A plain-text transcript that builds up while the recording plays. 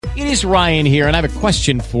It is Ryan here, and I have a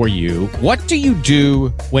question for you. What do you do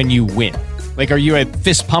when you win? Like, are you a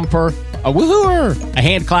fist pumper, a woohooer, a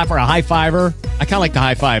hand clapper, a high fiver? I kind of like the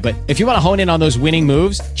high five, but if you want to hone in on those winning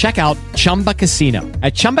moves, check out Chumba Casino.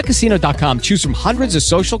 At ChumbaCasino.com, choose from hundreds of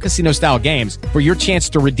social casino-style games for your chance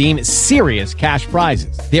to redeem serious cash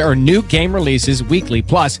prizes. There are new game releases weekly,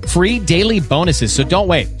 plus free daily bonuses. So don't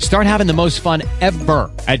wait. Start having the most fun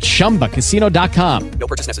ever at ChumbaCasino.com. No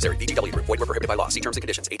purchase necessary. VGW. Void where prohibited by law. See terms and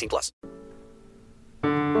conditions. 18+.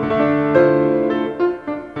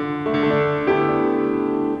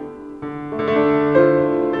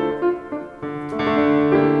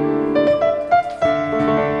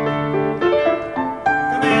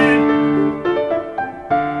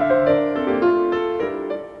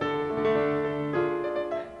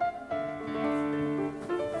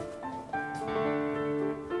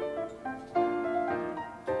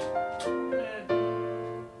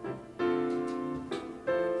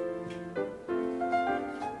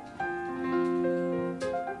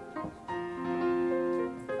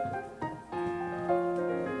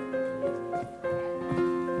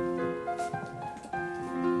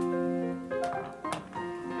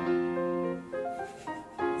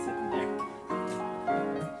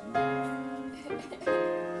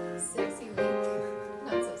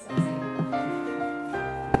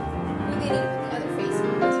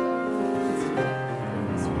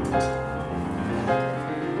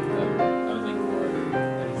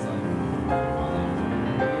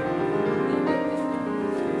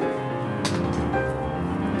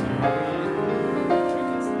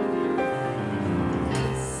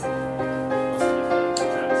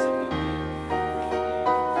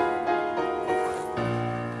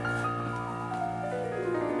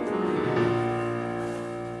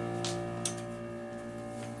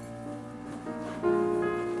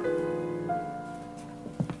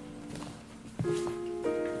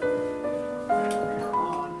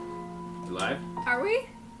 Are we?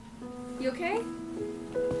 You okay?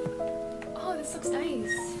 Oh, this looks nice.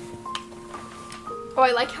 Oh,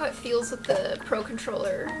 I like how it feels with the Pro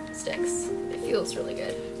Controller sticks. It feels really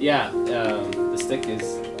good. Yeah, the stick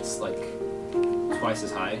is like twice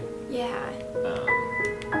as high. Yeah.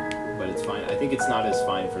 But it's fine. I think it's not as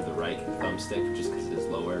fine for the right thumbstick just because it is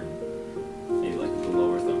lower. Maybe like the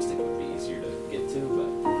lower thumbstick would be easier to get to,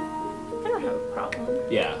 but... I don't have a problem.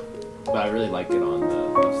 Yeah, but I really like it on the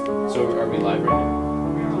left stick. So are we live right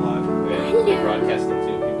now? We are live. We're broadcasting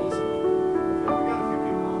too, people listening. We got a few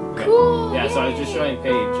people on. Okay. Cool! Yeah, so I was just showing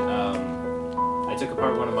Paige, I took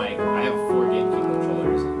apart one of my, I have 4 GameCube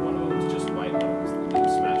controllers, and one of them was just white, one of them was the new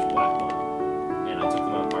Smash Black one. And I took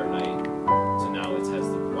them apart and so now it has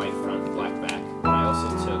the white front, black back. And I also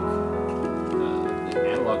took the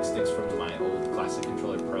analog sticks from my old classic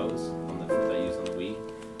controller Pros that I use on the Wii,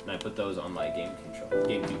 and I put those on my GameCube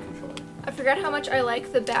controller. I forgot how much I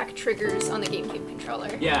like the back triggers on the GameCube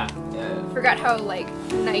controller. Yeah. Forgot how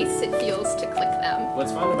nice it feels to click them.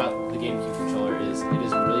 What's fun about the GameCube controller is it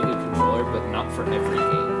is a really good controller, but not for every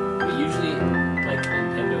game. But usually, like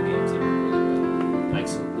Nintendo games, they work really well. Like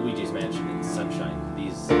Luigi's Mansion and Sunshine,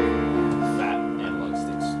 these fat analog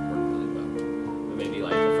sticks work really well. But maybe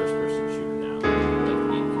like a first-person shooter now, like the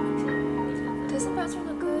GameCube controller would really work. Doesn't Bowser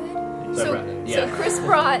look good? So Chris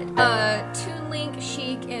brought Toon Link,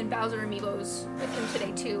 Sheik, and Bowser Amiibos with him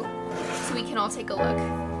today too, so we can all take a look.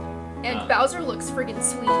 And Bowser looks friggin'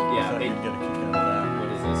 sweet. Yeah, I thought you'd get a kick out of that. What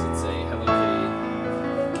is this? It's a Hello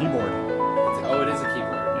Kitty Keyboard. Oh, it is a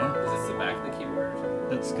keyboard. Yeah. Is this the back of the keyboard?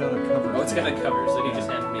 It's got a cover. Oh, it's got a cover, so he just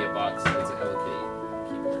handed me a box. It's a Hello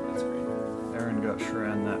Kitty keyboard. That's great. Aaron got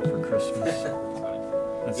Sharan that for Christmas.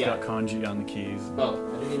 It's Yeah. got kanji on the keys. Oh,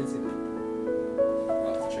 I didn't even see that.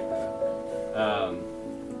 I'll have to check that out.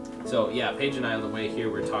 So yeah, Paige and I on the way here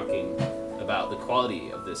we're talking about the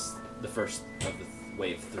quality of the first of the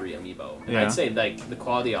Wave 3 Amiibo. And Yeah. I'd say like the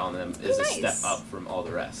quality on them is Nice. a step up from all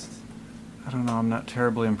the rest. I don't know, I'm not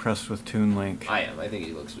terribly impressed with Toon Link. I am. I think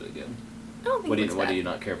he looks really good. I don't think What it's do bad. you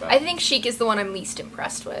not care about? I think Sheik is the one I'm least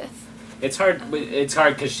impressed with. It's hard. It's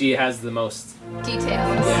hard because she has the most. Details.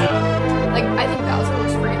 Yeah. Like, I think Bowser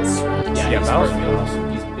looks friggin' sweet. Yeah, he's Bowser's perfect.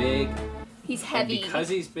 awesome. He's big. He's And heavy. because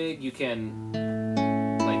he's big, you can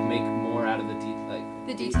like make more out of the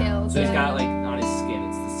The details. So he's yeah. got like on his skin,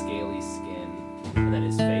 it's the scaly skin, and then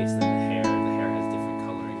his face, then the hair. The hair has different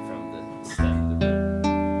coloring from the stem to the root,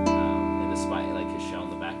 and the spine, like his shell on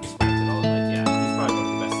the back, the spines and all. Like yeah, he's probably one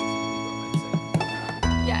of the best looking Amiibo, I'd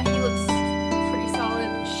say. Yeah, he looks pretty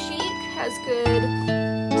solid. Sheik has good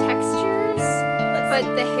textures, but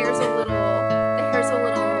the hair's a little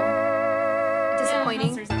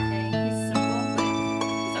disappointing. Bowser's okay. He's simple, but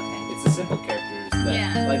he's okay. It's the simple characters that,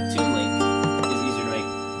 Yeah. like Toon Link, is easier to make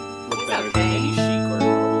better okay. than any Sheik or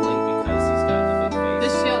normal Link because he's got the big face. The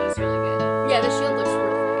shield is really good. Yeah, the shield looks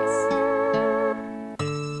really nice.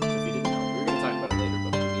 So if you didn't know, we were going to talk about it later,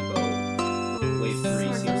 but Amiibo Wave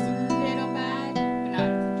 3 seems to... little bad, but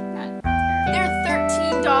not They're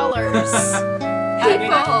 $13. I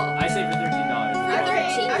People. say for $13.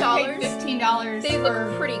 I paid $15 They for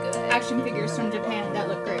look pretty good. action figures from Japan that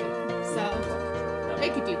look great. So they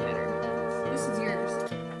could do better. This is yours,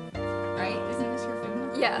 right? Isn't this your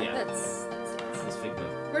Figma? Yeah, Yeah. that's This Figma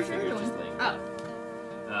Where's your figure other just one? laying Oh,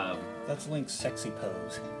 there. That's Link's sexy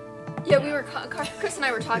pose. yeah. We were Chris and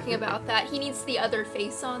I were talking about that. He needs the other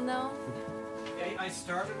face on though. Yeah, I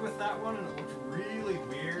started with that one and it looked really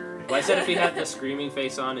weird. Well, I said if he had the screaming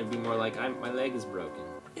face on, it'd be more like, my leg is broken.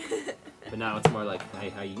 But now it's more like, hey,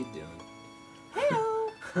 how you doing? Hello.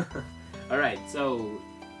 Alright, so,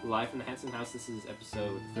 live from the Hanson House, this is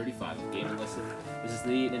episode 35 of Gaming Listen. This is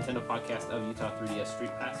the Nintendo podcast of Utah 3DS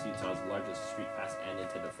Street Pass, Utah's largest Street Pass and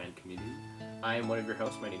Nintendo fan community. I am one of your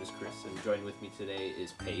hosts, my name is Chris, and joining with me today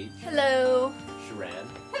is Paige, Hello. Sharan,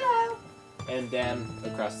 hello. and Dan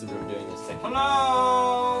across the room doing his thing.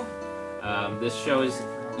 Hello! This show is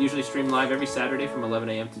usually streamed live every Saturday from 11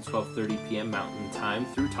 a.m. to 12:30 p.m. Mountain Time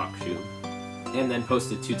through TalkShoe, and then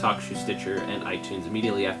posted to TalkShoe, Stitcher, and iTunes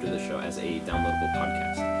immediately after the show as a downloadable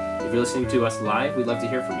podcast. If you're listening to us live, we'd love to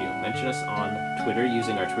hear from you. Mention us on Twitter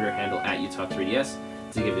using our Twitter handle @Utah3DS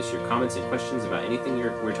to give us your comments and questions about anything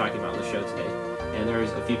we're talking about on the show today. And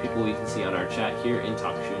there's a few people we can see on our chat here in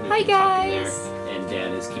TalkShoe. And you Hi, can talk in guys. there, and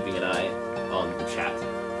Dan is keeping an eye on the chat.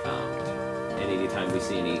 And anytime we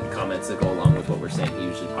see any comments that go along with what we're saying, he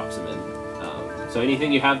usually pops them in. So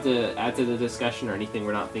anything you have to add to the discussion or anything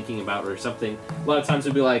we're not thinking about or something, a lot of times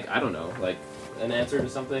we'll be like, I don't know, like an answer to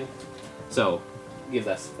something. So give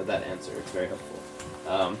us that answer. It's very helpful.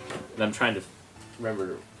 And I'm trying to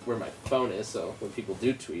remember where my phone is so when people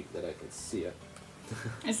do tweet that I can see it.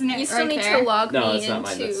 Isn't it You still right need there? to log No, me it's not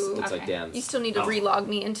mine. That's into. like Okay. Dan's. You still need to Oh. relog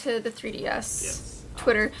me into the 3DS Yes.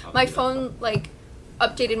 Twitter. I'll My do that. phone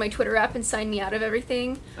updated my Twitter app and signed me out of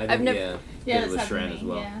everything. I think, I've never. yeah, Yeah, it that's was happened Sharan to as me.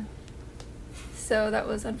 well. Yeah. So that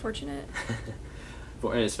was unfortunate.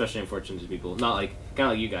 And especially unfortunate to people. Not like, kind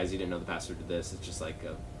of like you guys, you didn't know the password to this. It's just like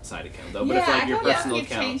a side account though. But Yeah, if like I your don't know personal if you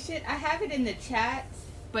account. changed it. I have it in the chat,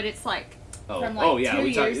 but it's like Oh, from like yeah, 2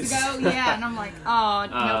 we talked- years ago. Yeah, and I'm like,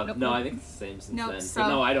 oh, nope. No, I think it's the same since Nope, then. so- But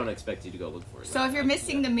no, I don't expect you to go look for it. So if you're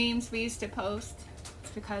missing the memes we used to post,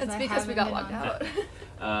 it's because It's I because we haven't got been logged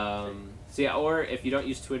on. out. So yeah, or if you don't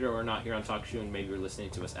use Twitter or not here on TalkShoe and maybe you're listening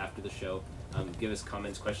to us after the show, give us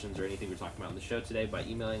comments, questions, or anything we're talking about on the show today by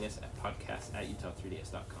emailing us at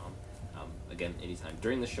podcast@utah3ds.com. Again, anytime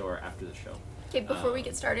during the show or after the show. Okay, before we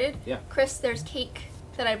get started, yeah. Chris, there's cake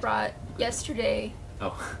that I brought yesterday.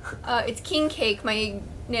 Oh. It's king cake. My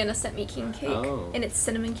Nana sent me king cake, Oh. and it's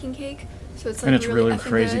cinnamon king cake. So it's like And it's really effing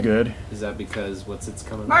crazy good. Is that because it's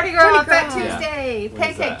coming? Mardi Gras, Mardi Fat Gras. Tuesday, When is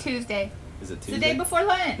Pancake that? Tuesday. Is it It's Tuesday? the day before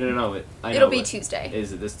Lent. No. I know, It'll be but Tuesday.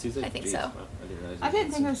 Is it this Tuesday? I think Jeez, so. wow, I didn't realize I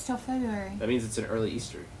didn't think it was. was till February. That means it's an early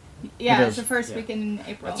Easter. Yeah, It it's the is. first Yeah. weekend in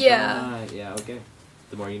April. Yeah. Right, yeah, okay.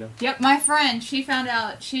 The more you know. Yep, my friend, she found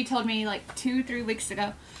out, she told me like 2-3 weeks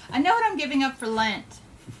ago, I know what I'm giving up for Lent.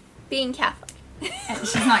 Being Catholic. And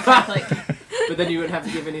she's not Catholic. But then you wouldn't have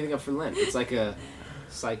to give anything up for Lent. It's like a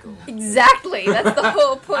cycle. Exactly. That's the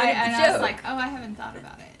whole point of the and joke. I was like, oh, I haven't thought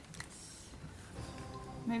about it.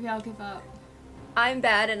 Maybe I'll give up. I'm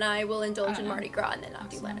bad, and I will I indulge don't in know. Mardi Gras and then not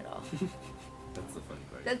do Lent at all. That's the funny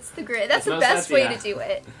part. That's the great. That's the Most best happy, way yeah. to do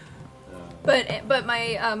it. But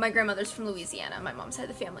my grandmother's from Louisiana. My mom's side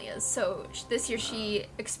of the family is. So this year she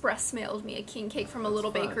express mailed me a king cake from a That's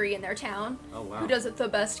little fun. bakery in their town. Oh, wow. Who does it the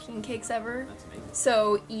best king cakes ever? That's amazing.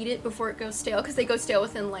 So eat it before it goes stale, because they go stale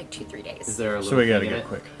within like 2-3 days. Is there a little So we gotta thing in get it?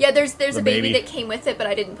 quick. Yeah, there's The a baby baby. that came with it, but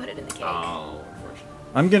I didn't put it in the cake. Oh, unfortunately.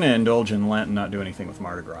 I'm gonna indulge in Lent and not do anything with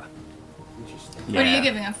Mardi Gras. Interesting. What are Yeah. you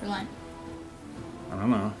giving up for Lent? I don't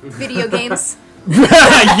know. Video games.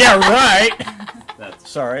 Yeah, right. That's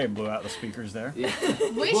Sorry, I blew out the speakers there. yeah.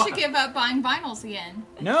 We should give up buying vinyls again.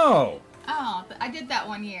 No. Oh, I did that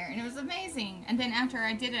one year, and it was amazing. And then after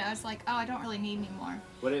I did it, I was like, oh, I don't really need any more.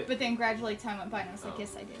 What if, But then gradually time went by, and I was like,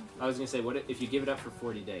 yes, I do. I was gonna say, what if you give it up for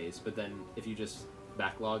 40 days, but then if you just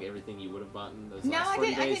backlog everything you would have bought in those No, last I 40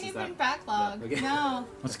 didn't. I days? didn't is even that... backlog. No, okay. No.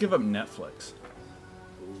 Let's give up Netflix.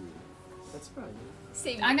 Ooh, that's probably.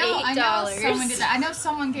 Save I know. $8. I know someone did that. I know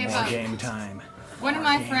someone gave More up. game time. One of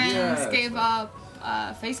my game. friends Yeah, that's gave fine. up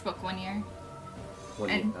Facebook one year, What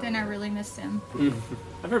do you- and then I really missed him.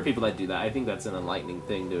 I've heard people that do that. I think that's an enlightening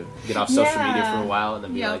thing to get off social Yeah. media for a while and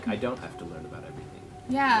then be Yep. like, I don't have to learn about everything.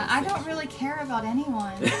 Yeah, Those I things. don't really care about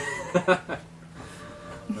anyone.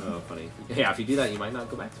 Oh, funny. Yeah, if you do that, you might not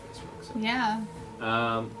go back to Facebook. So. Yeah.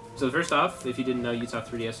 So first off, if you didn't know, Utah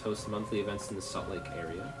 3DS hosts monthly events in the Salt Lake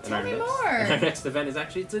area. Tell me more. Our next event is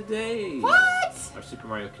actually today. What? Our Super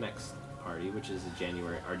Mario Connects party, which is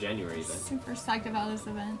our January event. Super psyched about this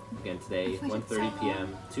event. Again today, I've waited 1:30 so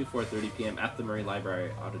p.m. to 4:30 p.m. at the Murray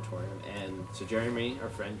Library Auditorium. And so Jeremy, our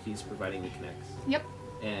friend, he's providing the Connects. Yep.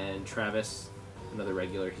 And Travis, another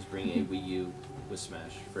regular, he's bringing a Wii U with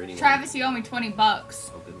Smash for anyone. Travis, you owe me $20.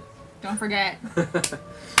 Oh goodness. Don't forget.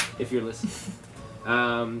 If you're listening.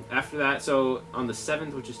 After that, so on the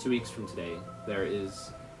 7th, which is 2 weeks from today, there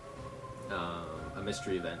is a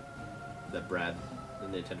mystery event that Brad, the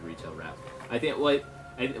Nintendo retail rep, I think,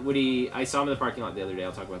 I saw him in the parking lot the other day.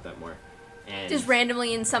 I'll talk about that more. And Just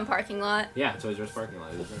randomly in some parking lot. yeah, Toys R Us parking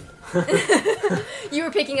lot. It was You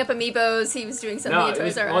were picking up Amiibos. He was doing something at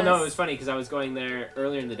Toys R Us. Well, no, it was funny because I was going there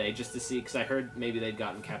earlier in the day just to see, because I heard maybe they'd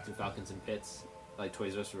gotten Captain Falcons and Pits, like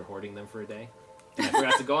Toys R Us were hoarding them for a day. And I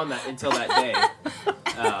forgot to go on that until that day,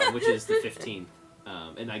 which is the 15th.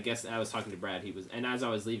 And I guess I was talking to Brad. And as I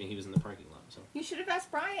was leaving, he was in the parking lot. So You should have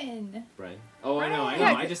asked Brian. Brian. Oh, I know.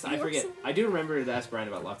 Yeah, I forget. I do remember to ask Brian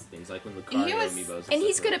about lots of things, like when Lucario Amiibos. And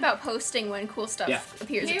he's good about posting when cool stuff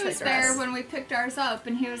appears He at was Toys R Us. there when we picked ours up,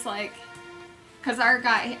 and he was like, because our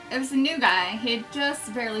guy, it was a new guy. He had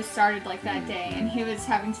just barely started like that day, and he was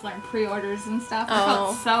having to learn pre-orders and stuff. I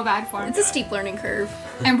felt so bad for him. It's a steep learning curve.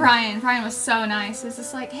 And Brian was so nice. He was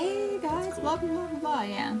just like, hey guys, blah blah blah blah blah.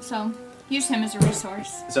 Yeah, so use him as a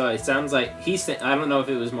resource. So it sounds like I don't know if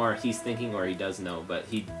it was more he's thinking or he does know, but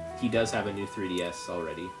he does have a new 3DS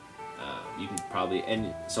already. You can probably,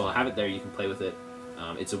 and so I'll have it there. You can play with it.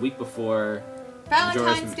 It's a week before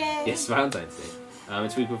Valentine's Day. Yes, Valentine's Day.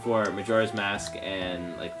 It's a week before Majora's Mask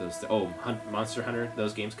and like those. Monster Hunter.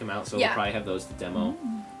 Those games come out, so we'll probably have those to demo.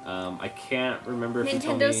 I can't remember if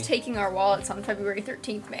Nintendo's taking our wallets on February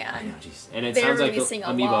 13th, man. I know, jeez. And it They're sounds like releasing a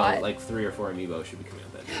Amiibo, lot. like 3 or 4 Amiibo should be coming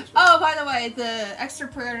out that day as well. Oh, by the way, the extra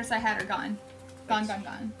pre-orders I had are gone.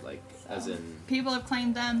 Gone. Like, So, as in... people have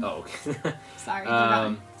claimed them. Oh, okay. Sorry, they're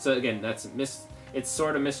gone. So again, it's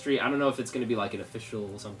sort of mystery. I don't know if it's going to be like an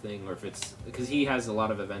official something, or if it's... Because he has a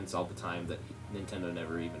lot of events all the time that Nintendo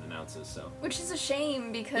never even announces, so... Which is a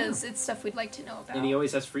shame, because it's stuff we'd like to know about. And he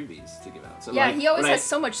always has freebies to give out. So yeah, like, he always has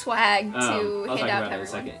so much swag to I'll hand talk out about to it in a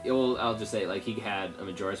second. I'll just say, like, he had a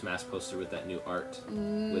Majora's Mask poster with that new art,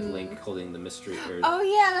 with Link holding the mystery... Oh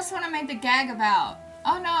yeah, that's what I made the gag about.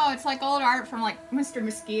 Oh no, it's like old art from like Mr.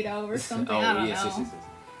 Mosquito or something. I don't know. Yes.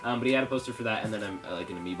 But he had a poster for that, and then like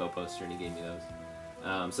an Amiibo poster, and he gave me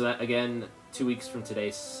those. So that, again, 2 weeks from today,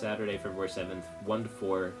 Saturday, February 7th, 1 to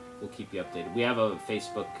 4, we'll keep you updated. We have a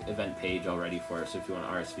Facebook event page already for it, so if you want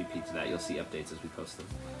to RSVP to that, you'll see updates as we post them.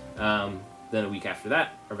 Then a week after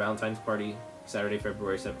that, our Valentine's party, Saturday,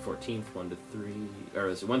 February 14th, 1 to 3, or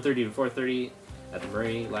is it 1:30 to 4:30 at the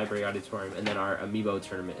Murray Library Auditorium, and then our Amiibo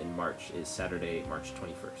tournament in March is Saturday, March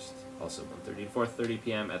 21st, also 1:30 to 4:30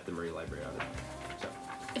 p.m. at the Murray Library Auditorium. So,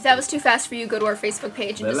 If that was too fast for you, go to our Facebook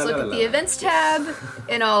page and just look at the events tab,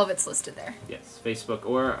 and all of it's listed there. Yes, Facebook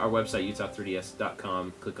or our website,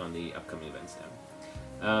 utah3ds.com. Click on the upcoming events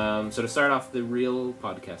tab. So to start off the real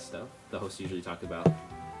podcast stuff, the hosts usually talk about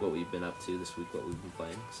what we've been up to this week, what we've been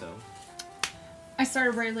playing. So I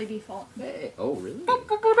started Bravely Default. hey, oh really?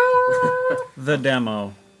 The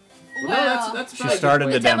demo. Well, that's She started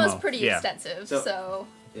The the demo. demo's pretty Yeah. extensive, So- so...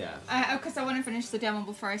 Yeah. because I want to finish the demo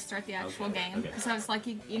before I start the actual Okay, game. okay. Because I was like,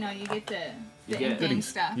 you get the You get in-game Goodies.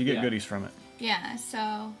 stuff. You get Yeah. goodies from it. Yeah,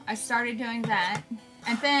 so I started doing that,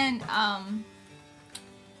 and then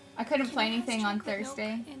I couldn't play anything on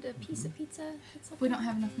Thursday. And a piece of pizza. We don't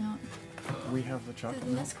have enough milk. We have the chocolate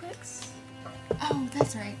The milk. Nesquiks? Oh,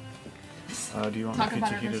 that's right. Do you want Talk me about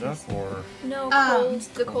to our heat it up, groceries. or No,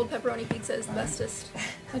 the cold pepperoni pizza is the bestest.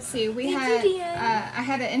 Let's see. We Thank had you, Deanne. I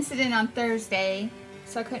had an incident on Thursday,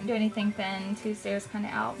 so I couldn't do anything then. Tuesday was kind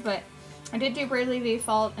of out, but I did do Bravely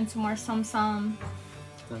Default and some more Sum Some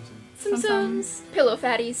pillow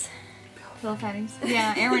fatties. pillow fatties.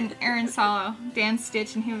 Yeah, Aaron saw Dan's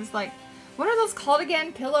Stitch and he was like, "What are those called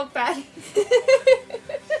again? Pillow fatties."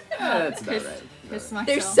 That's about right. Pissed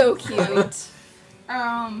They're myself. so cute.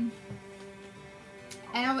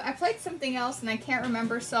 And I played something else and I can't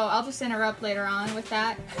remember, so I'll just interrupt later on with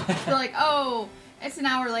that. Be like, oh, it's an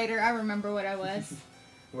hour later. I remember what I was.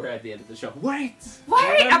 We're at the end of the show. Wait! Wait,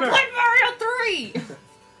 I remember. played Mario 3.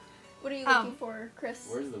 What are you looking for, Chris?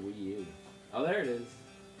 Where's the Wii U? Oh, there it is.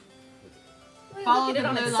 Follow Look at the it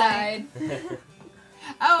on blue its light. side.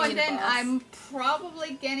 Oh, Be and the then boss. I'm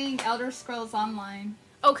probably getting Elder Scrolls Online.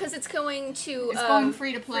 Oh, because it's going to... It's going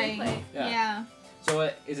free to play. free to play. Yeah. Yeah.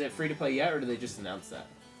 So is it free to play yet, or did they just announce that?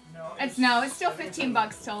 It's still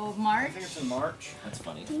 $15 till March. I think it's in March. That's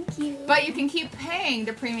funny. Thank you. But you can keep paying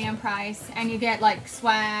the premium price, and you get like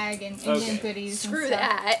swag and Indian goodies. Screw and stuff.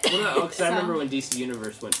 that. Well, no, because I So- remember when DC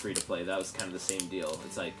Universe went free to play, that was kind of the same deal.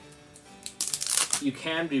 It's like you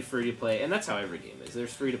can do free to play, and that's how every game is.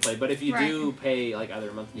 There's free to play, but if you do pay like either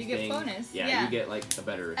a monthly You get thing, bonus, yeah, yeah. you get like a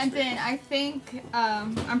better And experience. then I think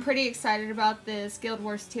I'm pretty excited about this Guild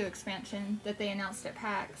Wars 2 expansion that they announced at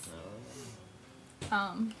PAX.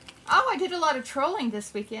 I did a lot of trolling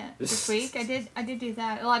this week. I did do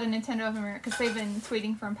that. A lot of Nintendo of America because they've been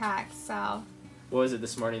tweeting from PAX. So What was it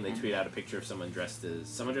this morning? They tweeted out a picture of someone dressed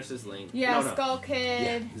as Link. yeah, No. Skull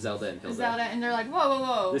Kid, Yeah, Zelda and Hilda. Zelda, and they're like,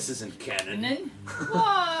 whoa. This isn't canon. And then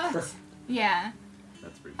what? Yeah.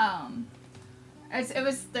 That's pretty cool. It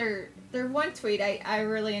was their one tweet I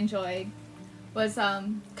really enjoyed was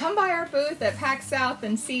come by our booth at PAX South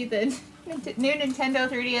and see the new Nintendo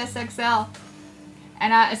 3DS XL.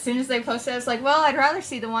 And as soon as they posted, I was like, well, I'd rather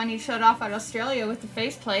see the one you showed off at Australia with the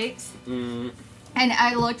faceplates. Mm. And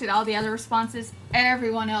I looked at all the other responses.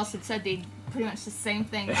 Everyone else had said pretty much the same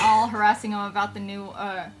thing, all harassing them about the new,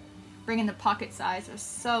 bringing the pocket size. It was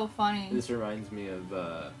so funny. This reminds me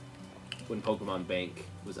of when Pokemon Bank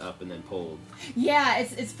was up and then pulled. Yeah,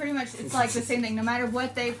 it's pretty much, it's like the same thing. No matter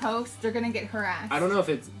what they post, they're going to get harassed. I don't know if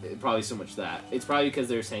it's probably so much that. It's probably because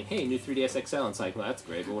they're saying, hey, new 3DS XL. And it's like, well, that's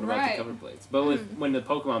great, but what about Right. the cover plates? But when the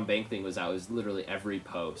Pokemon Bank thing was out, it was literally every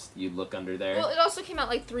post. You'd look under there. Well, it also came out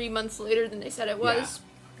like 3 months later than they said it was.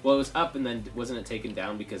 Well, it was up and then wasn't it taken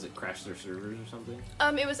down because it crashed their servers or something?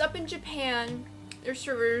 It was up in Japan. Their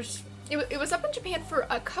servers. It was up in Japan for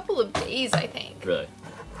a couple of days, I think. Really?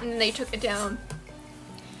 And then they took it down.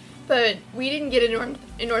 But we didn't get it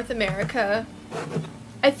in North America.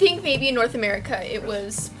 I think maybe in North America it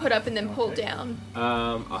was put up and then pulled down.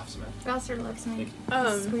 Off Smash. Bowser loves me.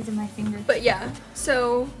 Squeezing my fingers. But yeah,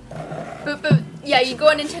 so, but yeah, you go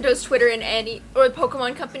on Nintendo's Twitter and or the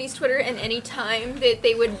Pokemon Company's Twitter, and any time that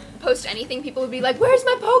they would post anything, people would be like, "Where's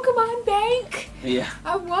my Pokemon Bank? Yeah.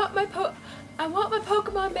 I want my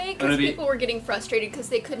Pokemon Bank." Because people were getting frustrated because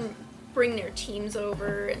they couldn't bring their teams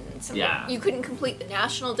over, and you couldn't complete the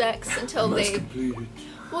national decks until they. Completed.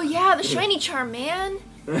 Well, yeah, the shiny charm, man.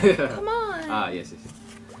 Come on. Yes.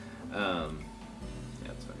 Yeah,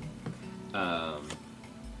 that's funny.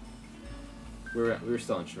 We were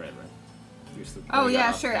still on Shred, right? Oh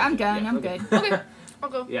yeah, sure. I'm done. I'm good. Okay, I'll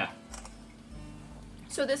go. Yeah.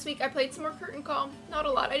 So this week I played some more Curtain Call. Not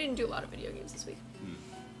a lot. I didn't do a lot of video games this week.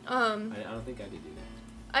 I don't think I did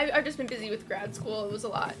either. I've just been busy with grad school. It was a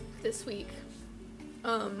lot this week.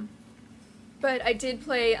 But I did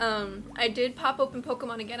play, I did pop open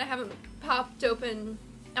Pokemon again. I haven't popped open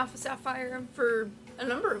Alpha Sapphire for a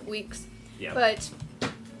number of weeks. Yeah. But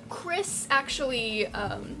Chris actually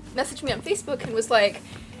messaged me on Facebook and was like,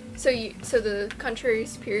 so the Contrary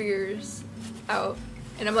Superior's out.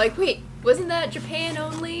 And I'm like, wait, wasn't that Japan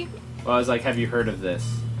only? Well, I was like, have you heard of this?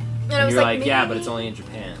 And I was you're like, like, yeah, maybe. but it's only in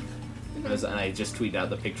Japan. And I just tweeted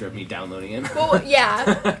out the picture of me downloading it. Well,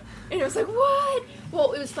 yeah. And it was like, what?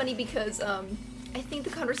 Well, it was funny because I think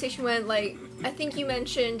the conversation went like, I think you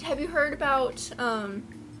mentioned, have you heard about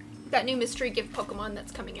that new mystery gift Pokemon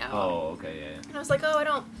that's coming out? Oh, okay, yeah. And I was like, oh, I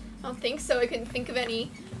don't think so. I couldn't think of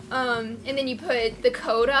any. And then you put the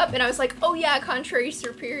code up, and I was like, oh yeah, Contrary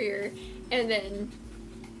Superior. And then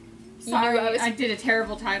you Sorry, knew I did a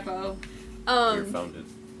terrible typo. Your phone did.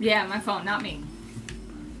 Yeah, my phone, not me.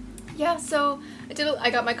 Yeah, so I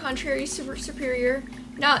got my Contrary Superior.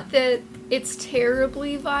 Not that it's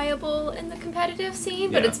terribly viable in the competitive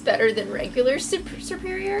scene, but Yeah. it's better than regular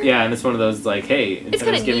Superior. Yeah, and it's one of those like, hey, kinda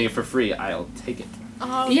Nintendo's giving neat. it for free. I'll take it.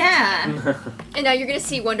 Yeah. And now you're gonna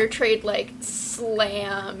see Wonder Trade like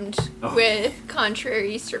slammed with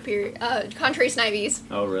Contrary Superior, Contrary Snivies.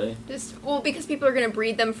 Oh, really? Because people are gonna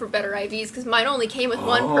breed them for better IVs. Because mine only came with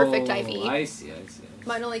one perfect IV. I see.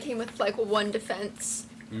 Mine only came with like one defense,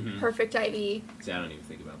 perfect IV. See, I don't even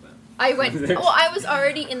think about that. I went. Well, I was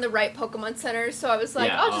already in the right Pokemon Center, so I was like,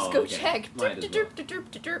 Yeah, I'll just go okay. check. Might as well.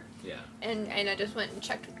 Derp. Yeah. And I just went and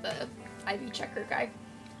checked with the IV checker guy.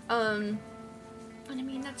 And I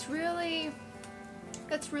mean that's really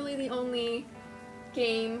the only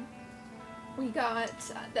game we got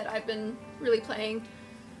that I've been really playing.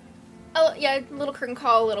 Oh yeah, little Curtain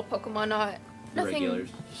Call, a little Pokemon, nothing Regulars.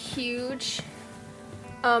 huge.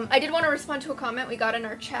 I did want to respond to a comment we got in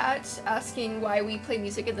our chat asking why we play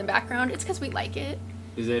music in the background. It's because we like it.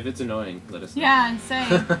 If it's annoying, let us know. Yeah,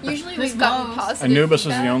 insane. Usually This we've gotten blows. positive Anubis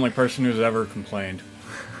feedback. is the only person who's ever complained.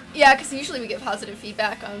 Yeah, because usually we get positive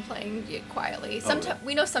feedback on playing it quietly. really?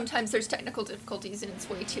 We know sometimes there's technical difficulties and it's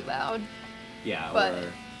way too loud. Yeah, But-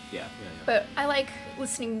 or Yeah. But I like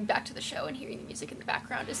listening back to the show and hearing the music in the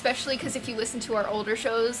background, especially because if you listen to our older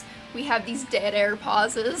shows, we have these dead air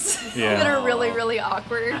pauses Yeah. that are really, really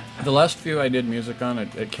awkward. The last few I did music on,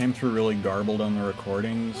 it came through really garbled on the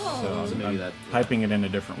recordings, so So maybe I'm that- typing it in a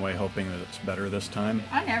different way, hoping that it's better this time.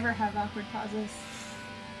 I never have awkward pauses.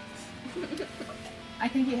 I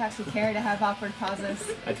think you have to care to have awkward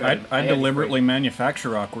pauses. I deliberately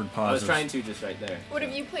manufacture awkward I pauses. was trying to just right there. What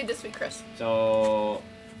have you played this week, Chris? So,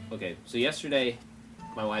 okay. So yesterday,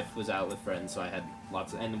 my wife was out with friends, so I had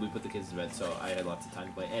and we put the kids to bed, so I had lots of time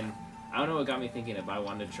to play. And I don't know what got me thinking it, but I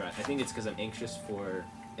wanted to try. I think it's because I'm anxious for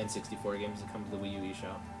N64 games to come to the Wii U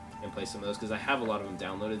eShop and play some of those, because I have a lot of them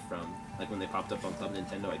downloaded from, like, when they popped up on Club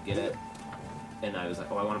Nintendo, I'd get it. And I was like,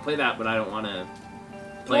 oh, I want to play that, but I don't want to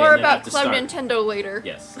play it More and then have about to Club start. Nintendo later.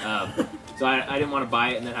 Yes. So I didn't want to buy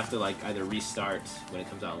it and then have to, like, either restart when it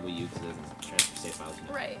comes out on Wii U because it doesn't transfer save files.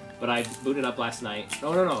 Right. But I booted up last night.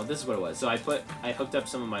 Oh, no, this is what it was. So I hooked up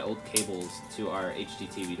some of my old cables to our HD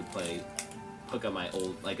TV to hook up my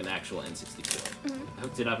old, like, an actual N64. Mm-hmm. I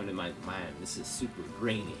hooked it up and in my mind, this is super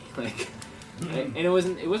grainy. Like, and it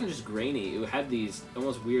wasn't just grainy. It had these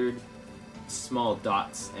almost weird small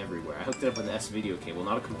dots everywhere. I hooked it up with an S-video cable,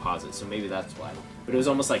 not a composite, so maybe that's why. But it was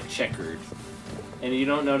almost like checkered. And you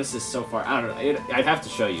don't notice this so far. I don't know. I'd have to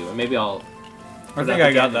show you, and maybe I'll... I think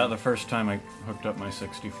I got that the first time I hooked up my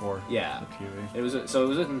 64 Yeah. to the TV. It was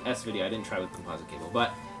with an S-video. I didn't try with composite cable,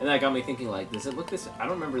 and that got me thinking, like, does it look this? I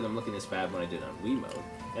don't remember them looking this bad when I did it on Wii mode.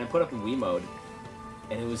 And I put up in Wii mode,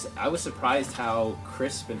 and I was surprised how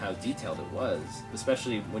crisp and how detailed it was,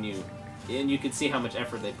 especially when you could see how much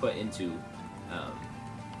effort they put into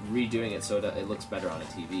redoing it so that it looks better on a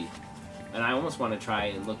TV. And I almost want to try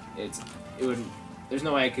and look. There's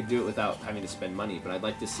no way I could do it without having to spend money, but I'd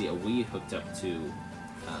like to see a Wii hooked up to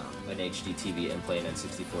an HD TV and play an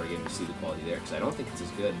N64 game to see the quality there, because I don't think it's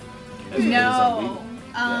as good as it is on No. Wii.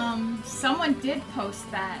 Yeah. Someone did post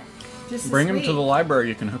that. Just Bring this them to the week. library.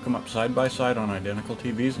 You can hook them up side by side on identical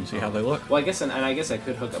TVs and see how they look. Well, I guess I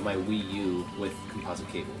could hook up my Wii U with composite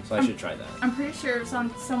cable, so I should try that. I'm pretty sure it was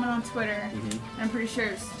on someone on Twitter. Mhm. I'm pretty sure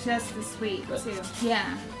it's just this week Right. too.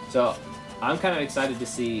 Yeah. So I'm kind of excited to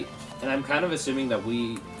see, and I'm kind of assuming that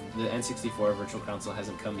the N64 Virtual Console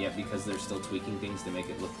hasn't come yet because they're still tweaking things to make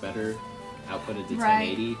it look better, outputted to Right.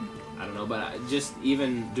 1080. I don't know, but just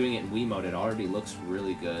even doing it in Wii mode, it already looks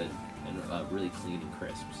really good and really clean and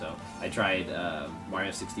crisp. So I tried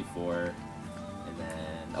Mario 64, and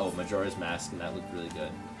then Majora's Mask, and that looked really good.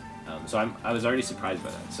 So I was already surprised by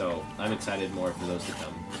that. So I'm excited more for those to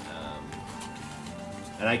come.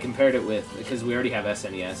 And I compared it because we already have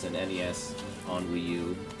SNES and NES on Wii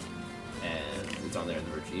U, and it's on there in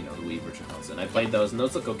the Wii Virtual Console. And I played those, and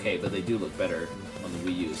those look okay, but they do look better on the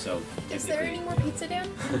Wii U. So Is there any more pizza, Dan?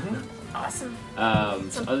 Awesome.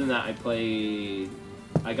 so other than that,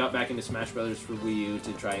 I got back into Smash Brothers for Wii U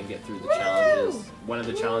to try and get through the challenges. One of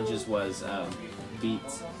the challenges was beat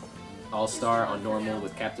All-Star on normal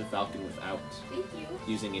with Captain Falcon without Thank you.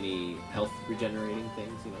 using any health regenerating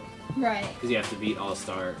things, Right. because you have to beat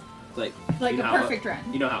All-Star Like you know a how- perfect run.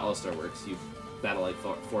 You know how All-Star works. You battle like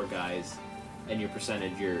four guys, and your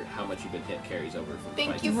percentage, how much you've been hit carries over from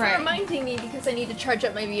Thank fight. you for Right. reminding me because I need to charge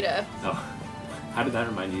up my Vita. Oh, how did that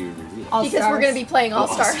remind you of your Vita? All Because we're Stars. going to be playing All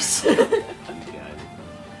Oh, Stars.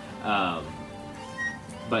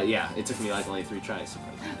 But yeah, it took me like only 3 tries.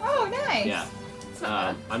 Surprisingly. Oh, nice. Yeah.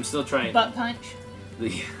 not bad. I'm still trying. Butt punch.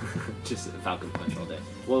 Just Falcon Punch all day.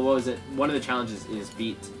 Well, what was it? One of the challenges is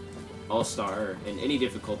beat All-Star in any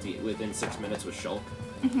difficulty within 6 minutes with Shulk.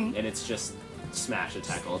 Mm-hmm. And it's just smash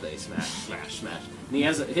attack all day. Smash, smash, smash. And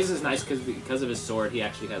his is nice because of his sword, he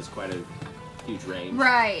actually has quite a huge range.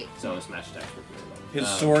 Right. So smash attacks work really well. His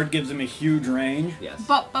sword gives him a huge range. Yes.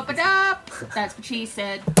 Ba-ba-ba-da. That's what she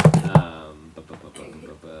said.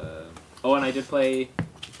 Oh, and I did play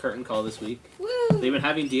Curtain Call this week. Woo! They've been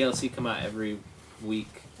having DLC come out every week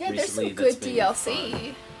Yeah, there's some recently. good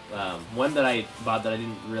DLC. One that I bought that I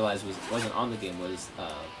didn't realize wasn't on the game was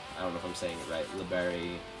I don't know if I'm saying it right.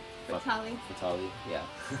 Liberi Fatali. Yeah.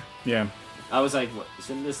 Yeah. I was like, what,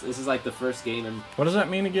 shouldn't this is like the first game in What does that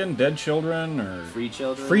mean again? Dead children or Free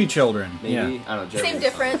Children? Free children? Maybe. Yeah. I don't know. Same Jeremy's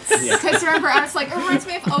difference. fine. Yeah. Because remember, I was like, it reminds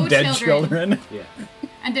me of old Dead children. children. Yeah.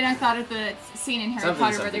 And then I thought of the scene in Harry Something,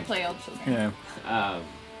 Potter where they something. play old children. Yeah.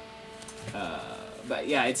 But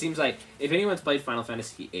yeah, it seems like if anyone's played Final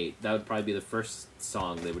Fantasy VIII, that would probably be the first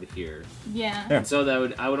song they would hear. Yeah. Yeah. And so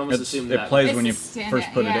I would almost assume It that plays It's when a you standard,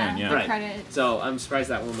 first put it in. Yeah. the Right. credits. So I'm surprised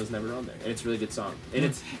that one was never on there, and it's a really good song. And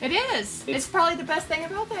it's It is. It's probably the best thing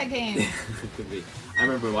about that game. it could be. I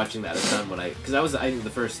remember watching that a ton because that was I think the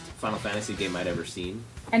first Final Fantasy game I'd ever seen.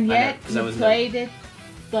 And I know, yet, 'cause I you was played it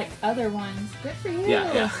like other ones. Good for you.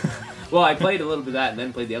 Yeah. Well, I played a little bit of that and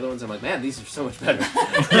then played the other ones. I'm like, man, these are so much better.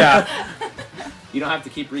 Yeah. You don't have to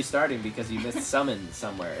keep restarting because you missed summon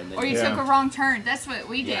somewhere. And then Or you Yeah. took a wrong turn. That's what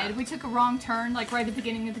we did. Yeah. We took a wrong turn, like right at the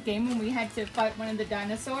beginning of the game when we had to fight one of the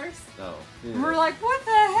dinosaurs. Oh. And we're like, what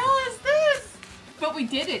the hell is this? But we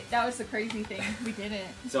did it. That was the crazy thing. We did it.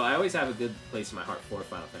 So I always have a good place in my heart for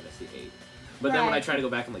Final Fantasy VIII. But then when I Right. try to go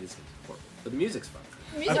back, I'm like, this game's horrible. But the music's fun.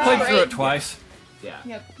 Music's I played great. through it twice, Yeah.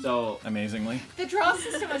 Yep. So, amazingly. The draw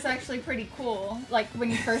system was actually pretty cool. Like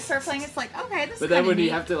when you first start playing, it's like, okay, this is but then kinda when neat.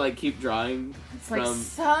 you have to like keep drawing It's like, from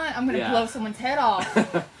son, I'm gonna yeah. blow someone's head off.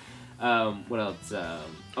 what else?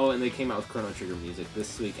 Oh, and they came out with Chrono Trigger music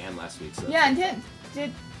this week and last week. So Yeah, and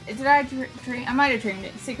did I dream? I might have dreamed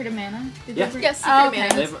it. Secret of Mana. Did Yeah. you dream? Yes, Secret Oh, of okay.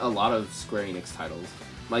 Mana. they have a lot of Square Enix titles,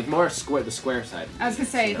 like more Square, the Square side. I was gonna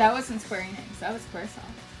say you know? that wasn't Square Enix. That was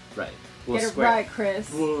Squaresoft. Right. Well, Get it Square. right, Chris.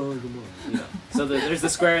 Whoa, come on. You know. So there's the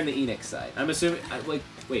Square and the Enix side. I'm assuming.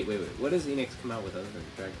 Wait. What does Enix come out with other than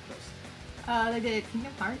Dragon Quest? They did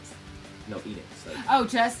Kingdom Hearts. No, Enix. Like, Oh,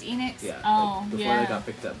 just Enix. yeah. Oh, like, before yeah. they got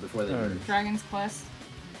picked up. Before they. Oh. merged. Dragon's Quest.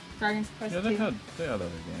 Dragon's Quest. Yeah, 2. they had other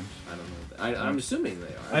games. I don't know. I'm assuming they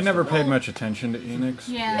are. I never just- paid much attention to Enix.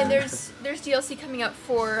 Yeah. And there's DLC coming up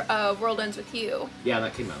for World Ends With You. Yeah,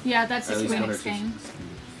 that came out. Yeah, that's Or a at least Square one or Enix two. game.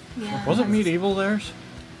 Yeah. Wasn't Medieval theirs?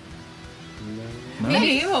 No.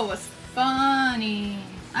 Medieval was funny.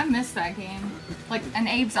 I miss that game. Like an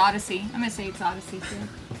Abe's Odyssey. I miss Abe's Odyssey too.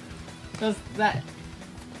 Those that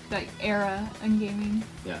era in gaming.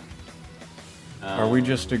 Yeah. Are we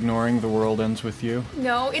just ignoring The World Ends With You?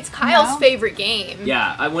 No, it's Kyle's No. favorite game.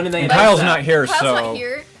 Yeah, when they And announced Kyle's that- not here, Kyle's so not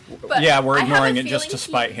here. But yeah, we're I have a ignoring it just feeling to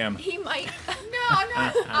spite him. He might. No, I'm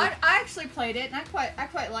not. I actually played it, and I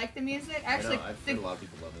quite like the music. I Actually, know, I've heard a lot of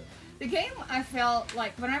people love it. the game I felt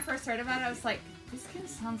like when I first heard about it, I was like, this game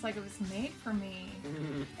sounds like it was made for me.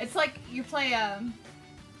 It's like you play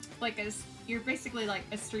you're basically like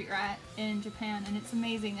a street rat in Japan, and it's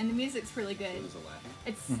amazing, and the music's really good. It was a laugh.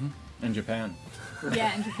 It's in Japan.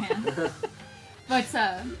 yeah, in Japan. But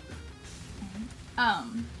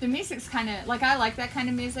the music's kind of like I like that kind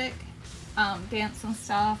of music, dance and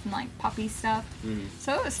stuff, and like poppy stuff. Mhm.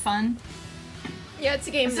 So it was fun. Yeah, it's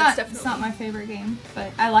a game It's that's not, definitely. it's not my favorite game,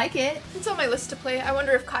 but I like it. It's on my list to play. I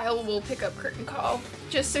wonder if Kyle will pick up Curtain Call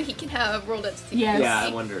just so he can have World Ends With You. Yes. Yeah, I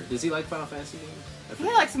wonder. Does he like Final Fantasy games? I He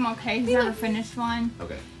forget. likes them okay. He's never finished one.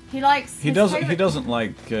 Okay. He likes. He his doesn't. He favorite- doesn't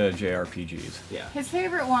like JRPGs. Yeah. His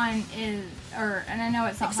favorite one is, and I know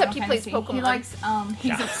it's not Except Final he plays Fantasy. He Pokemon. likes.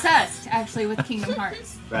 He's obsessed actually with Kingdom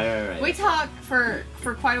Hearts. Right. We talked for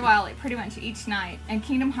quite a while, like pretty much each night, and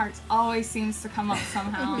Kingdom Hearts always seems to come up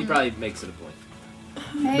somehow. He probably makes it a point.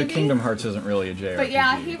 Maybe. But Kingdom Hearts isn't really a JRPG. But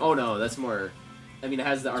yeah, he. Oh no, that's more. I mean, it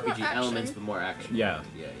has the It's more RPG action. elements, but more action. Yeah.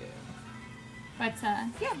 Yeah. But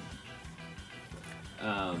yeah.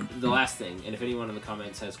 The last thing, and if anyone in the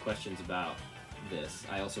comments has questions about this,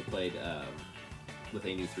 I also played with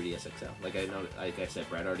a new 3DS XL. Like I said,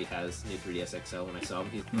 Brad already has new 3DS XL. When I saw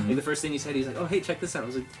him, like the first thing he said, he's like, "Oh, hey, check this out." I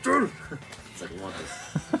was like, "It's like, I want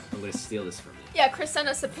this. I'm gonna steal this from you." Yeah, Chris sent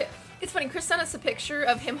us a It's funny. Chris sent us a picture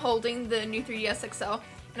of him holding the new 3DS XL,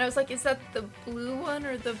 and I was like, "Is that the blue one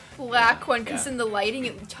or the black one?" Because yeah. in the lighting,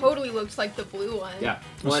 it totally looked like the blue one. Yeah.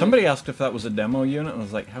 Well, somebody asked if that was a demo unit, and I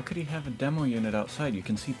was like, "How could he have a demo unit outside? You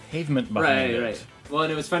can see pavement behind it." Right. Well,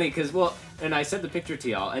 and it was funny because and I sent the picture to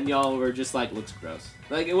y'all, and y'all were just like, "Looks gross."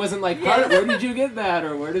 Like it wasn't like, Yeah. "Where did you get that?"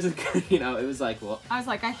 or "Where does it?" You know, it was like, well. I was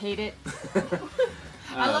like, I hate it.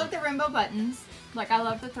 I love the rainbow buttons. Like I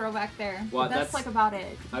love the throwback there. Well, But that's like about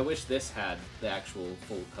it. I wish this had the actual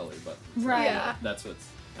full color buttons. Right. Yeah. That's what's.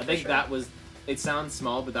 I think sure. that was. It sounds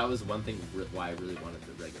small, but that was one thing why I really wanted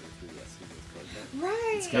the regular 3DS. Because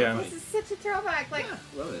Right. kinda This is such a throwback. Like,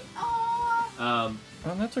 love it. aww.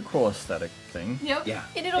 Well, that's a cool aesthetic thing. Yep. Yeah.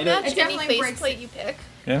 And it'll And match it any definitely breaks faceplate you pick.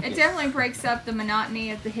 Yeah. It definitely breaks up the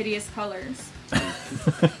monotony of the hideous colors.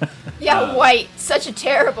 Yeah, white. Such a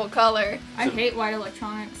terrible color. I hate white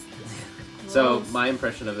electronics. So Gross. my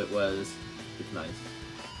impression of it was, it's nice.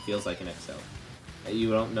 Feels like an XL.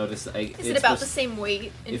 You don't notice. Is it about the same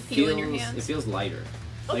weight and feel in your hands? It feels lighter.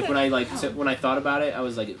 Like Okay. when when I thought about it, I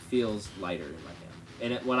was like, it feels lighter in my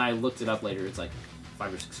hand. And when I looked it up later, it's like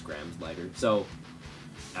 5 or 6 grams lighter. So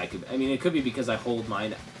I mean, it could be because I hold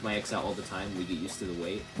my XL all the time. We get used to the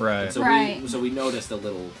weight. Right. And so Right. we noticed a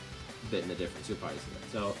little bit in the difference. You'll probably see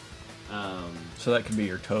that. So. So that could be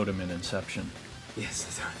your totem in Inception. Yes,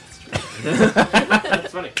 that's true.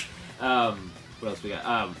 That's funny. What else we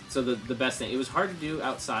got? So the best thing, it was hard to do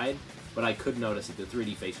outside, but I could notice that the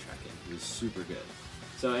 3D face tracking was super good.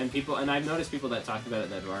 So and I've noticed people that talked about it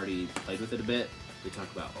that have already played with it a bit, they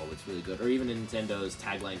talk about, oh, it's really good. Or even Nintendo's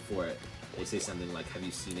tagline for it, they say something like, have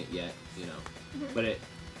you seen it yet? You know,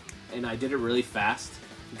 and I did it really fast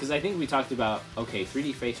because I think we talked about, okay,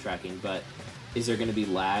 3D face tracking, but is there going to be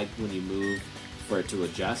lag when you move for it to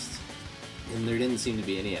adjust? And there didn't seem to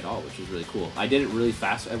be any at all, which was really cool. I did it really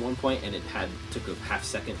fast at one point, and it took a half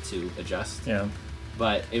second to adjust. Yeah.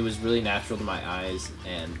 But it was really natural to my eyes,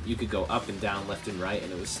 and you could go up and down, left and right,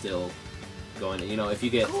 and it was still going. You know, if you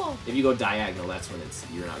go diagonal, that's when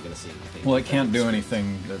you're not going to see anything. Well, it can't do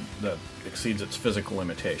anything that exceeds its physical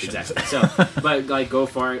limitations. Exactly. So, but like go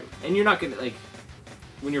far, and you're not going to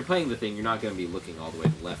when you're playing the thing, you're not going to be looking all the way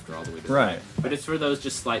to the left or all the way to the right. But it's for those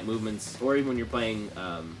just slight movements, or even when you're playing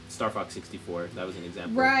Star Fox 64, that was an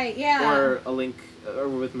example. Right, yeah. Or a Link, or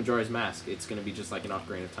with Majora's Mask, it's going to be just like an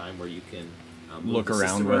Ocarina of Time where you can look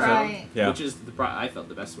around with it. Yeah. Which is, I felt,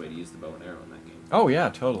 the best way to use the bow and arrow in that game. Oh, yeah,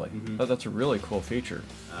 totally. Mm-hmm. That's a really cool feature.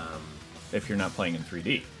 If you're not playing in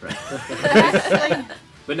 3D. Right.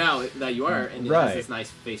 But now that you are, and it has this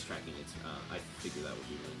nice face tracking, I figured that would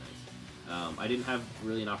be really nice. I didn't have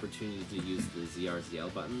really an opportunity to use the ZR,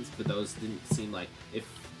 ZL buttons, but those didn't seem like, if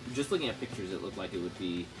just looking at pictures, it looked like it would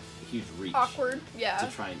be a huge reach. Awkward, yeah. To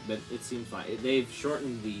try, but it seemed fine. They've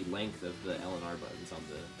shortened the length of the L and R buttons on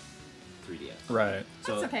the 3DS. Right.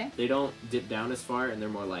 So that's okay. They don't dip down as far, and they're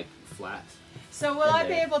more like flat. So will I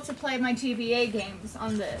be able to play my GBA games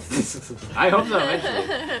on this? I hope so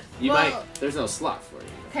eventually. You might. There's no slot for you.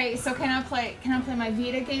 Okay, so can I play my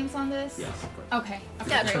Vita games on this? Yes, of course. Okay.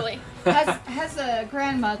 Naturally. As a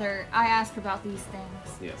grandmother, I ask about these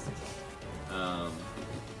things. Yes. Other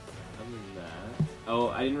than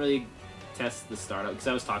that, I didn't really test the startup because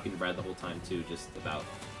I was talking to Brad the whole time too, just about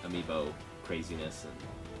Amiibo craziness and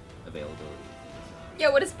availability. Yeah,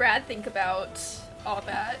 what does Brad think about all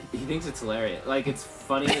that? He thinks it's hilarious. Like, it's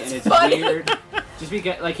funny and it's weird. Just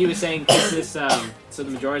because, like he was saying, this so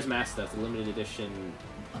the Majora's Mask stuff, the limited edition,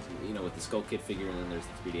 you know, with the Skull Kid figure, and then there's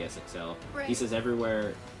the 3DS XL. Right. He says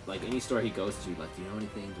everywhere, like any store he goes to, like, do you know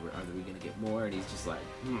anything? Are we gonna get more? And he's just like,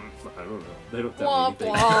 I don't know. They don't tell me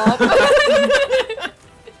anything.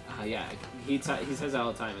 Yeah, he says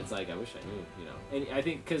all the time. It's like, I wish I knew, you know. And I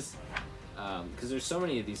think because there's so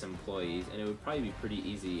many of these employees, and it would probably be pretty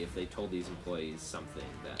easy if they told these employees something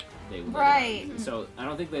that they would. Right. So I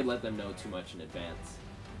don't think they'd let them know too much in advance.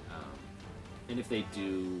 And if they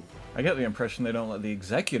do, I get the impression they don't let the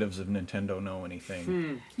executives of Nintendo know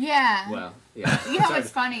anything. Yeah. Well, yeah. You know what's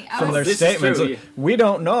funny? From their statements, we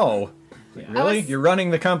don't know. Yeah. Really? You're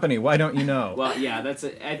running the company. Why don't you know? Well, yeah,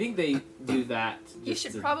 I think they do that. You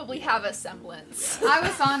should probably have a semblance. I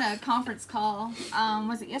was on a conference call.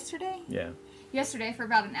 Was it yesterday? Yeah. Yesterday for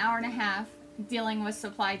about an hour and a half, dealing with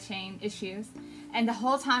supply chain issues, and the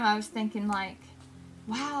whole time I was thinking like,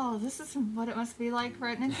 wow, this is what it must be like for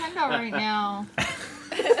Nintendo right now.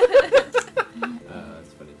 That's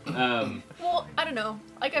funny. Well, I don't know.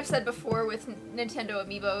 Like I've said before with Nintendo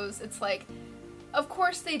Amiibos, it's like, of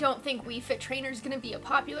course they don't think Wii Fit Trainer's going to be a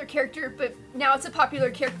popular character, but now it's a popular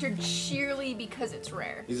character sheerly because it's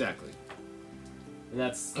rare. Exactly. And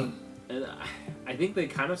that's... And I think they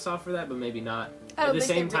kind of saw for that, but maybe not. At the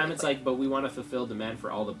same time, it's like, but we want to fulfill demand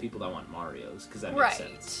for all the people that want Marios, because that makes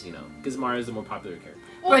sense, you know, because Mario's the more popular character.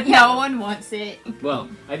 But no one wants it. Well,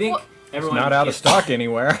 I think everyone... It's not out of stock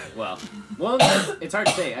anywhere. Well, it's hard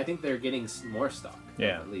to say. I think they're getting more stock.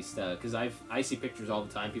 Yeah. At least, because I see pictures all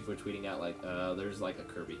the time. People are tweeting out like, there's like a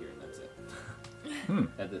Kirby here, and that's it.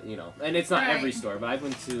 At the, you know, and it's not every store, but I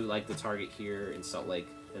went to like the Target here in Salt Lake,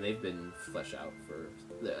 and they've been fleshed out for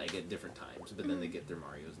like at different times. But then they get their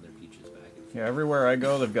Marios and their Peaches back. Yeah, everywhere I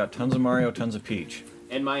go, they've got tons of Mario, tons of Peach.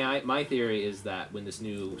 And my theory is that when this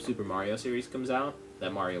new Super Mario series comes out,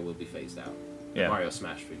 that Mario will be phased out. Yeah. Mario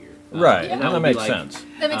Smash figure. Right, and that makes sense.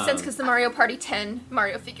 That makes sense because the Mario Party 10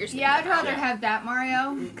 Mario figures. Yeah, I'd rather have that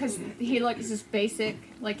Mario because he looks just basic.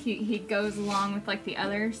 Like he goes along with like the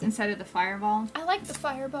others instead of the Fireball. I like the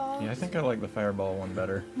Fireball. Yeah, I think I like the Fireball one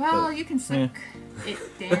better. Well, but, you can suck it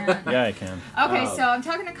down. Yeah, I can. Okay, so I'm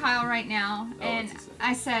talking to Kyle right now, and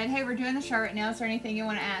I said, "Hey, we're doing the show right now. Is there anything you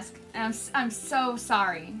want to ask?" And I'm so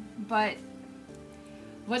sorry, but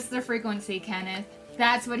what's the frequency, Kenneth?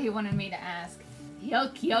 That's what he wanted me to ask.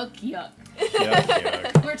 Yuck, yuck, yuck. Yuck,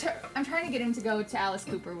 yuck. I'm trying to get him to go to Alice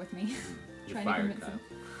Cooper with me. You're fired, Kyle.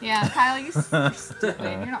 Yeah, Kyle, you're stupid.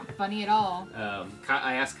 You're not funny at all.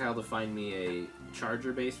 I asked Kyle to find me a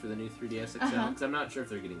charger base for the new 3DS XL because I'm not sure if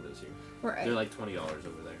they're getting those here. Right. They're like $20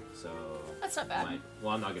 over there, so that's not bad.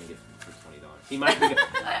 I'm not gonna get them for $20. He might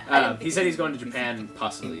be. He said he's going to Japan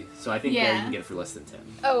possibly, so I think there you can get it for less than 10.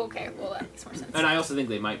 Oh, okay. Well, that makes more sense. And I also think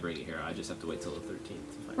they might bring it here. I just have to wait till the 13th.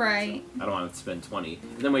 To find Right. It. So I don't want to spend 20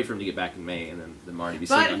 and then wait for him to get back in May, and then the Marty be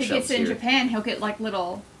But sitting on if he shelves gets in here. Japan, he'll get like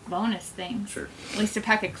little bonus things. Sure. At least a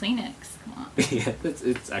pack of Kleenex. Come on. Yeah,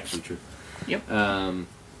 it's actually true. Yep.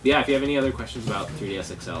 Yeah, if you have any other questions about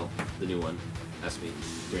 3DS XL, the new one, ask me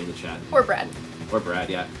during the chat. Or Brad. Or Brad,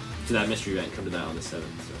 yeah. To that mystery event, come to that on the 7th.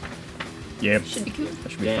 So. Yep. Should be cool. That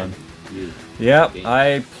should be Dan, fun. you. Yep, Game.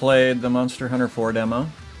 I played the Monster Hunter 4 demo.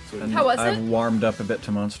 And How was it? I've warmed up a bit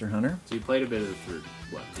to Monster Hunter. So you played a bit of the third.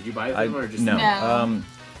 What? Did you buy it or just no. No.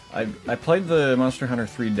 I played the Monster Hunter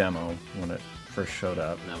 3 demo when it first showed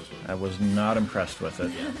up. That was one. I was not impressed with it.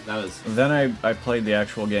 Yeah, that was. Then I played the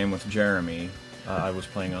actual game with Jeremy. I was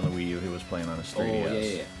playing on the Wii U. He was playing on his 3DS. Oh,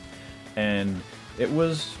 yeah. And it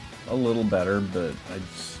was a little better, but I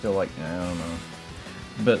still I don't know.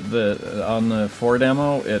 But on the 4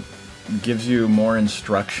 demo, it gives you more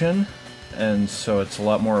instruction, and so it's a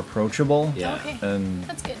lot more approachable. Yeah. Okay. And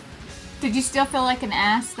That's good. Did you still feel like an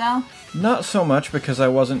ass though? not so much because I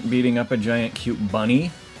wasn't beating up a giant cute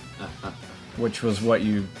bunny, which was what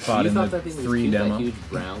you thought You in thought the that thing was 3 cute, demo. that huge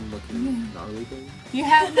brown-looking gnarly thing? You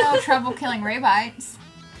have no trouble killing Raybites.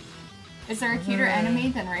 Is there a cuter enemy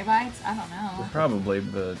than Raybites? I don't know. Probably,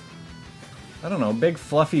 but I don't know. Big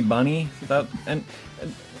fluffy bunny. That and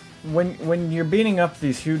when you're beating up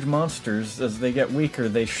these huge monsters, as they get weaker,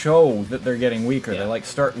 they show that they're getting weaker. Yeah. They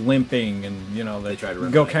start limping, and they try to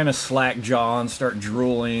run go away. kind of slack jaw and start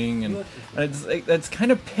drooling, and it's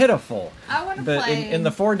kind of pitiful. I want to But play. in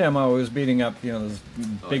the 4 demo, I was beating up this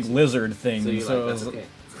big see. lizard thing, So you're so like, it that's was- okay.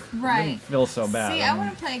 right. didn't feel so bad. See, I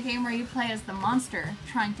want to play a game where you play as the monster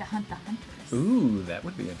trying to hunt the hunters. Ooh, that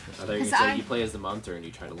would be I interesting. thought you were going to 'Cause say I- you play as the monster and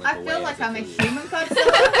you try to limp I away. feel like as I'm a if you- human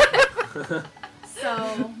Godzilla. So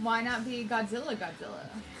why not be Godzilla?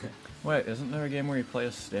 Wait, isn't there a game where you play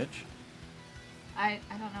as Stitch? I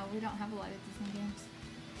don't know. We don't have a lot of Disney games.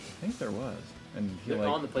 I think there was, and he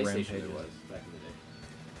on the PlayStation rampages. there was back in the day.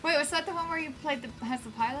 Wait, was that the one where you played has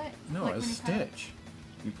the pilot? No, Like as when you pilot? Stitch.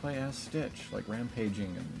 You play as Stitch, like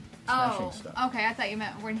rampaging and smashing Oh, stuff. okay. I thought you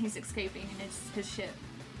meant when he's escaping and it's his ship.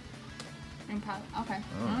 And pilot. Okay.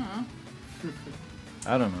 Oh. I don't know.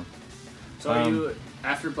 I don't know. So are you,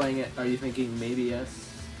 after playing it, are you thinking maybe yes?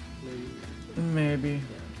 Maybe? Maybe.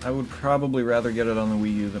 I would probably rather get it on the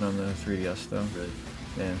Wii U than on the 3DS, though. Really?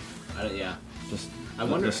 Yeah, Yeah. just I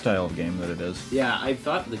the wonder- style of game that it is. Yeah, I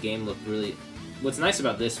thought the game looked really... What's nice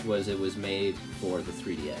about this was it was made for the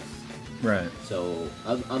 3DS. Right. So,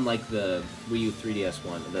 unlike the Wii U 3DS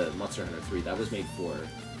one, the Monster Hunter 3, that was made for...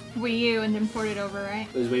 Wii U and then ported over, right?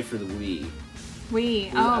 It was made for the Wii. Wii.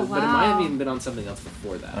 It was- Oh, wow. But it might have even been on something else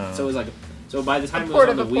before that. Oh. So it was like... So by the time A it was port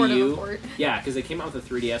on the of a port Wii of a U... port. Yeah, because they came out with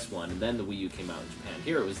the 3DS one, and then the Wii U came out in Japan.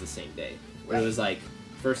 Here it was the same day. Where it was like,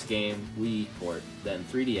 first game, Wii port, then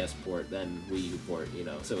 3DS port, then Wii U port,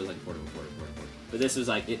 So it was like port of a port of a port of a port. But this was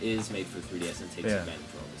like, it is made for 3DS and takes Yeah. advantage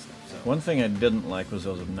of all this stuff. So. One thing I didn't like was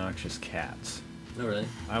those obnoxious cats. No, really?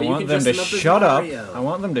 I But you want can them dress to up as shut up. Mario. I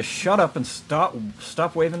want them to shut up and stop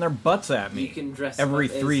waving their butts at me You can dress every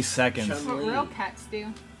up as 3 seconds. That's what real cats do.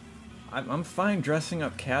 I'm fine dressing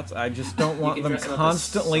up cats. I just don't You want can them dress 'em up as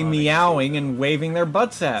constantly Sonic meowing too. and waving their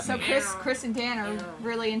butts at So me. Chris and Dan are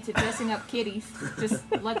really into dressing up kitties. Just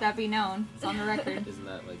let that be known. It's on the record. Isn't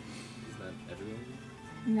that everyone?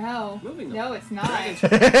 No. Moving No, on. it's not.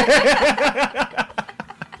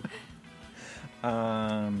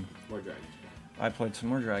 More dragons. I played some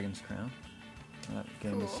more Dragon's Crown. That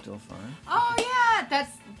game is Cool. still fun. Oh yeah,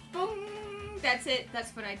 that's boom. That's it.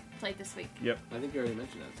 That's what I played this week. Yep. I think you already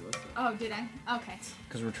mentioned that to us. Oh, did I? Okay.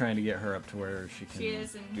 Because we're trying to get her up to where she can She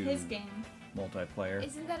is in do his game. multiplayer.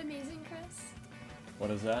 Isn't that amazing, Chris?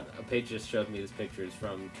 What is that? A page just showed me this picture. It's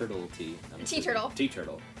from Turtle T. T-Turtle.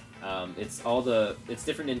 T-Turtle. It's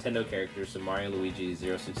different Nintendo characters, so Mario, Luigi,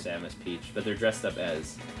 Zero Suit Samus, Peach, but they're dressed up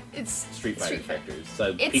as It's Street Fighter characters.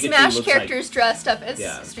 So It's Pikachu Smash looks characters dressed up as like,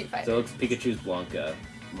 yeah. Street Fighter. So it looks Pikachu's Blanca,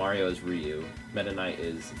 Mario is Ryu, Meta Knight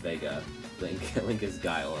is Vega, Link is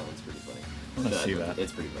Guile. That one's pretty funny. I wanna So see that.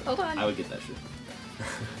 It's pretty funny. Hold on. I would get that shit.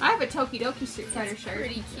 I have a Tokidoki Street Fighter shirt.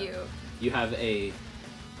 Pretty cute. You have a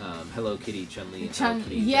Hello Kitty Chun-Li and Chun, Hello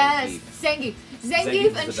Kitty yes, Zangief. Zangief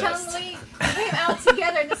Zangief and is the best. Chun-Li came out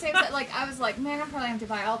together in the same set. Like I was like, man, I'm probably gonna have to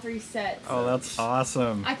buy all 3 sets. Oh, that's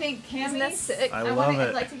awesome. I think Isn't that Cammy's. sick? I I'd love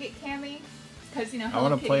it. like to get Cammy because I Hello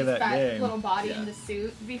wanna Kitty's play that fat game. little body Yeah. in the suit.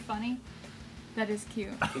 It'd be funny. That is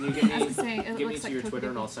cute. Can you give I was me, gonna say, it give me looks to like your Twitter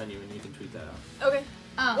and Tokidoki. I'll send you and you can tweet that out. Okay.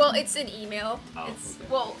 Um, Well, it's an email. Oh, It's okay.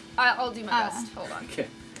 well, I'll do my best. Hold on. Okay.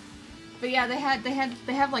 But yeah, they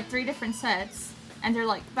have like 3 different sets. and they're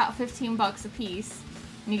like about $15 a piece.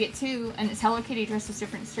 And you get 2, and it's Hello Kitty dressed as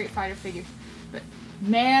different Street Fighter figures. But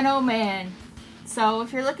man, oh man. So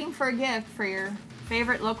if you're looking for a gift for your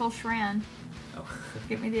favorite local Shran,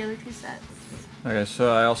 get me the other 2 sets. Okay,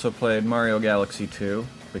 so I also played Mario Galaxy 2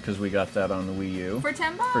 because we got that on the Wii U. For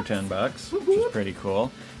 $10? For $10, which is pretty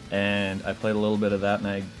cool. And I played a little bit of that,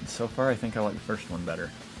 and so far I think I like the first one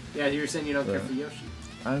better. Yeah, you were saying you don't care for Yoshi.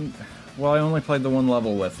 Well, I only played the one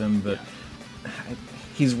level with him, but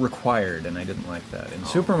he's required, and I didn't like that. In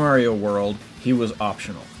Super Mario World, he was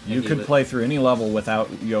optional. You could play through any level without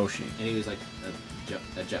Yoshi. And he was like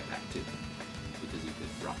a jetpack too, because you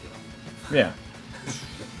could rock it off. Yeah.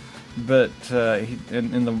 But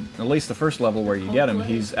in at least the first level where you get him,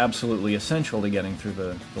 he's absolutely essential to getting through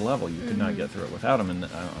the level. You could not get through it without him, and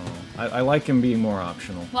I like him being more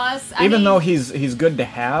optional. Plus, even though he's good to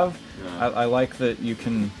have, I like that you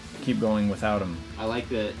can keep going without him. I like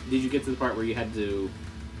that. Did you get to the part where you had to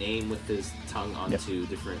aim with his tongue onto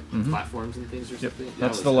different platforms and things or something?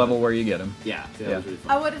 That's the level where you get him. Yeah, that was really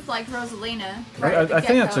fun. I would have liked Rosalina. I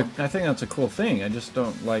think that's a cool thing. I just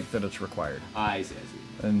don't like that it's required. I see.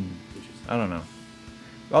 And I don't know.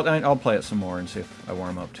 I'll play it some more and see if I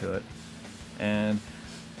warm up to it. And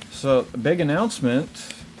so, big announcement.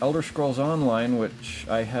 Elder Scrolls Online, which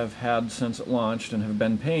I have had since it launched and have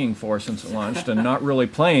been paying for since it launched and not really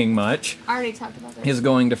playing much, I already talked about this. is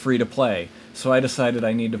going to free to play. So I decided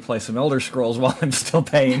I need to play some Elder Scrolls while I'm still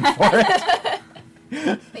paying for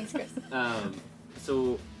it. Thanks, Chris.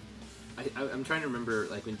 So I'm trying to remember,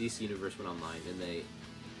 like when DC Universe went online,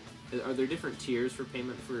 and are there different tiers for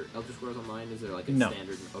payment for Elder Scrolls Online? Is there like a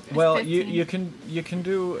standard? Okay. Well, you can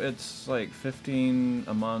do, it's like $15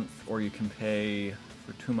 a month, or you can pay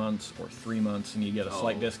for 2 months or 3 months, and you get a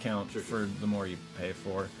slight discount for the more you pay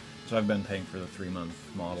for. So I've been paying for the 3-month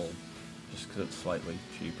model just because it's slightly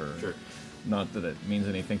cheaper. Sure. Not that it means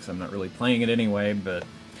anything, because I'm not really playing it anyway, but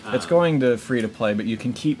it's going to free to play, but you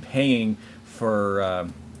can keep paying for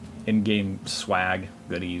in-game swag,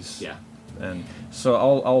 goodies. Yeah. And so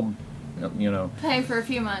I'll pay for a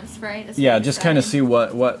few months, right? That's yeah, just kind of see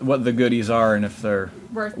what the goodies are and if they're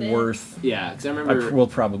worth. Yeah, because I remember we'll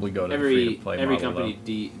probably go to every free to play model,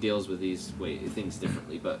 company deals with these things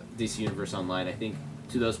differently. But DC Universe Online, I think,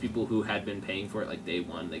 to those people who had been paying for it like day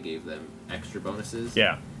one, they gave them extra bonuses.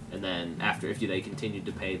 Yeah. And then if they continued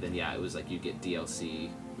to pay, then it was like you get DLC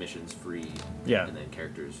missions free. Yeah. And then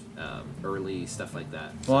characters early, stuff like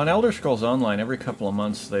that. Well, on Elder Scrolls Online, every couple of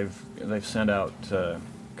months they've sent out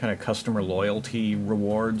kind of customer loyalty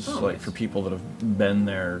rewards, nice. for people that have been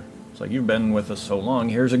there. It's like, you've been with us so long,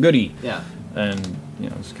 here's a goodie. Yeah. And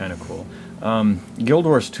it's kind of cool. Guild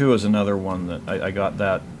Wars 2 is another one that I got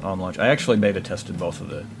that on launch. I actually beta tested both of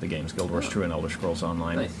the games, Guild Wars 2 and Elder Scrolls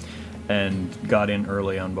Online. Nice. And got in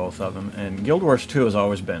early on both of them. And Guild Wars 2 has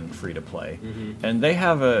always been free to play. Mm-hmm. And they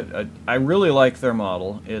have I really like their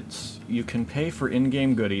model. You can pay for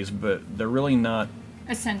in-game goodies, but they're really not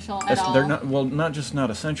essential at all. They're not just not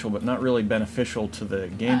essential, but not really beneficial to the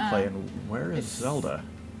gameplay. And where is Zelda?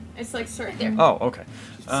 It's like certain okay.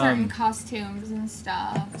 certain costumes and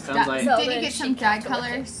stuff. Sounds like did you get some dye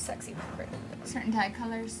colors? Sexy. Certain dye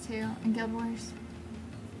colors too in Guild Wars.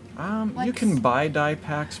 You can buy dye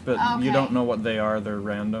packs, but you don't know what they are. They're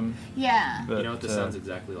random. Yeah. But, you know what this sounds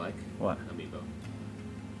exactly like? What? Amiibo.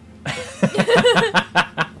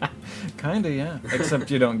 Kinda, yeah.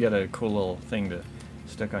 Except you don't get a cool little thing to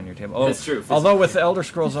stick on your table. That's true. Although with the Elder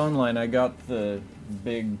Scrolls Online, I got the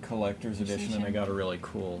big collector's edition, and I got a really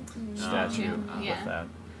cool statue with that.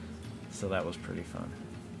 So that was pretty fun.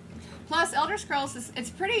 Plus, Elder Scrolls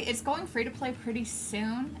it's going free to play pretty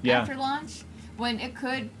soon after launch. When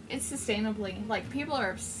it's sustainably, like, people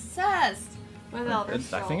are obsessed with Elder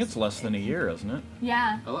Scrolls. I think it's less than a year, isn't it?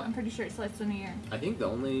 Yeah, I'm pretty sure it's less than a year. I think a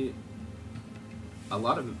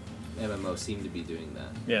lot of MMOs seem to be doing that.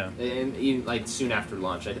 Yeah. And even, like, soon after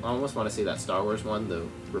launch, I almost want to say that Star Wars one, the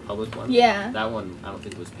Republic one. Yeah. That one, I don't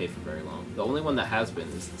think was paid for very long. The only one that has been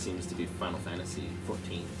seems to be Final Fantasy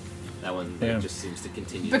 14. That one just seems to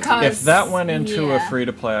continue. Because if that went into a free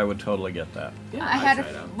to play, I would totally get that. Yeah, I had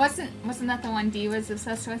wasn't that the one Dee was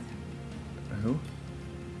obsessed with? Who?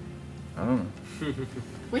 I don't know.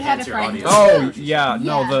 We had a friend. Oh yeah,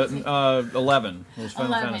 no, the 11 it was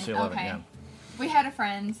Final Fantasy 11. Okay. Yeah. We had a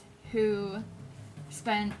friend who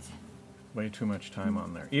spent way too much time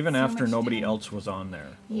on there, even after nobody else was on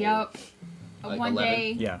there. Yep. Like one 11?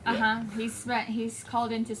 day. Yeah. He's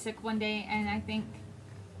called into sick one day, and I think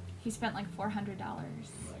he spent like $400.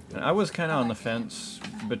 And I was kind of on the fence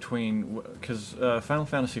between, because Final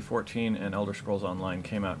Fantasy XIV and Elder Scrolls Online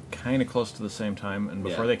came out kind of close to the same time, and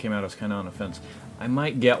before they came out, I was kind of on the fence. I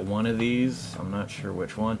might get one of these. I'm not sure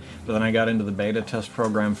which one. But then I got into the beta test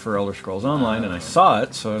program for Elder Scrolls Online, and I saw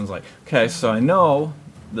it, so I was like, okay, so I know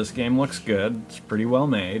this game looks good. It's pretty well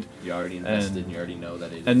made. You already invested, and you already know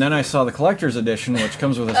that it is. And then I saw the collector's edition, which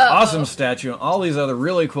comes with this awesome statue and all these other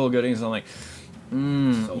really cool goodies, and I'm like,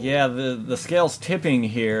 yeah, the scale's tipping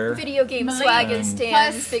here. Video game swag is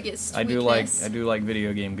Stan's biggest weakness. I do like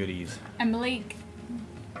video game goodies. And Malik.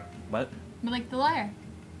 What? Malik the Liar.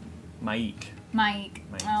 Mike. Mike.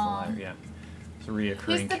 The Liar, yeah. It's a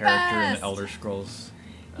reoccurring character best. in the Elder Scrolls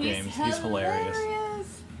games. He's hilarious.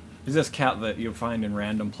 He's this cat that you find in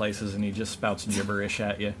random places, and he just spouts gibberish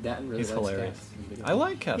at you. Dan really He's likes hilarious. cats. I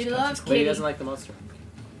like cats. He loves But he kitties. doesn't like the monster.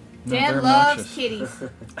 No, Dan they're loves obnoxious. kitties.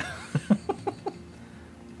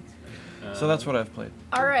 So that's what I've played.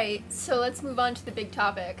 All right, so let's move on to the big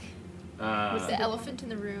topic. What's the The elephant in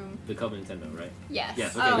the room? Club Nintendo, right? Yes.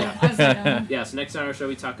 Yes, okay, Oh, yeah. I was like, Yeah, so next on our show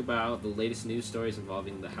we talk about the latest news stories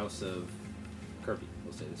involving the House of Kirby,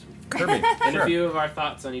 we'll say this week. Kirby. And Sure. a few of our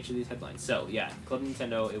thoughts on each of these headlines. So, yeah, Club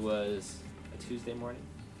Nintendo, it was a Tuesday morning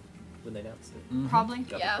when they announced it. probably. Got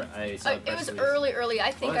the Yeah. I saw the It press was release. early.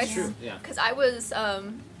 I think Oh, that's true, yeah. because I was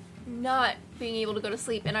not being able to go to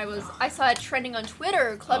sleep, and I saw it trending on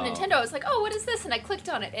Twitter, Club Oh. Nintendo. I was like, oh, what is this? And I clicked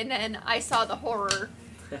on it, and then I saw the horror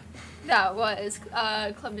that was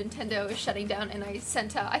Club Nintendo is shutting down, and I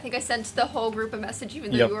sent the whole group a message,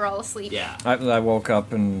 even though Yep. you were all asleep. Yeah. I woke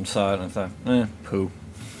up and saw it, and I thought, poo.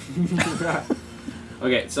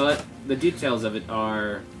 Okay, so the details of it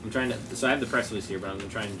are, so I have the press release here, but I'm going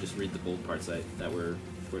to try and just read the bold parts that were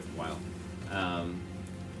worthwhile.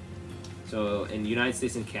 So in the United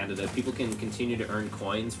States and Canada, people can continue to earn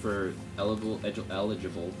coins for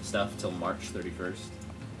eligible stuff till March 31st.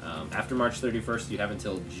 After March 31st, you have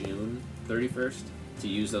until June 31st to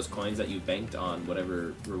use those coins that you banked on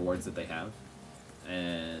whatever rewards that they have.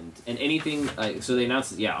 And anything, so they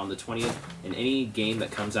announced, on the 20th, and any game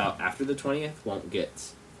that comes out after the 20th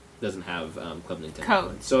doesn't have Club Nintendo Code.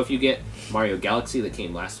 coins. So if you get Mario Galaxy that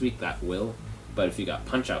came last week, that will. But if you got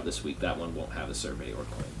Punch-Out this week, that one won't have a survey or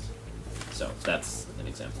coins. So that's an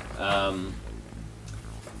example.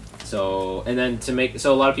 So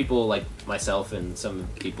a lot of people like myself and some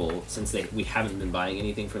people, since we haven't been buying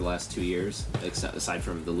anything for the last 2 years, aside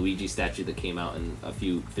from the Luigi statue that came out and a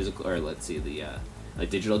few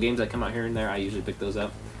digital games that come out here and there, I usually pick those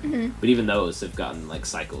up. Mm-hmm. But even those have gotten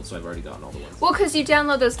cycled, so I've already gotten all the ones. Well, because you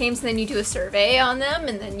download those games and then you do a survey on them,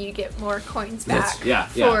 and then you get more coins back. For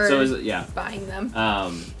buying them.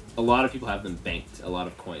 A lot of people have them banked, a lot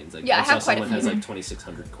of coins. I have quite a few. Someone has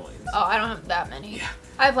 2,600 coins. Oh, I don't have that many. Yeah.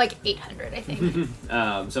 I have 800, I think.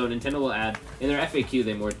 So Nintendo will add, in their FAQ,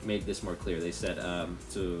 they made this more clear. They said,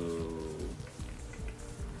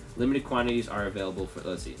 limited quantities are available for,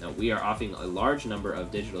 let's see, now we are offering a large number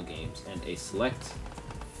of digital games and select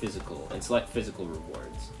physical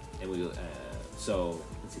rewards. And we so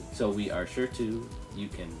we are sure you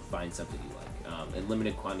can find something you like. And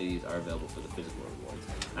limited quantities are available for the physical rewards.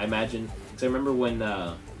 I imagine, because I remember when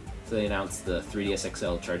they announced the 3DS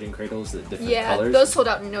XL charging cradles, the different colors. Yeah, those sold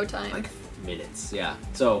out in no time. Minutes, yeah.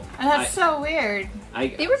 So And that's so weird.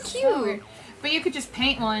 They were cute. So weird. But you could just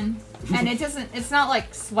paint one, and it's not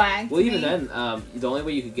like swag. Well, even then, the only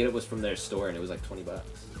way you could get it was from their store, and it was $20.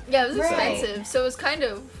 Yeah, it was Right. expensive, so it was kind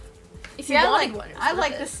of, if you I wanted one, it was I worth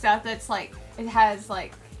like it. the stuff that's it has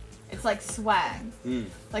it's like swag. Mm.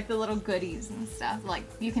 Like the little goodies and stuff.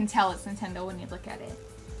 You can tell it's Nintendo when you look at it.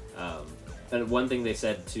 And one thing they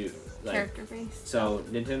said too, Character based. so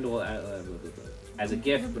Nintendo will add, as a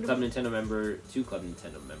gift for Club Nintendo members,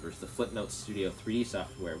 the Flipnote Studio 3D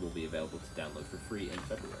software will be available to download for free in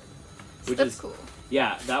February. Which That's is cool.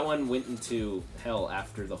 Yeah, that one went into hell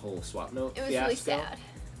after the whole SwapNote It was fiasco. really sad.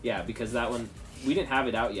 Yeah, because that one, we didn't have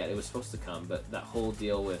it out yet. It was supposed to come, but that whole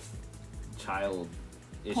deal with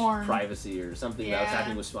child-ish Porn. privacy or something that was Yeah.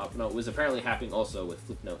 happening with SwapNote was apparently happening also with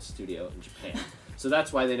Flipnote Studio in Japan. So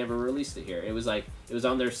that's why they never released it here. It was it was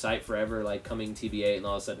on their site forever, coming TBA, and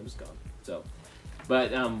all of a sudden it was gone. So,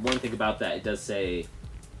 but one thing about that, it does say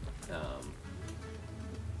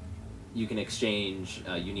you can exchange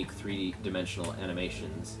unique 3D-dimensional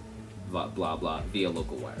animations, blah blah blah, via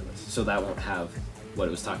local wireless. So that won't have what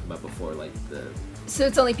it was talking about before, So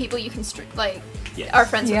it's only people you can Yes. our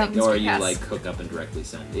friends Yeah. with. or you hook up and directly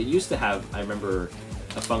send. It used to have, I remember,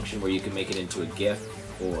 a function where you could make it into a GIF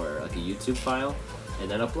or a YouTube file and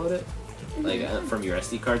then upload it from your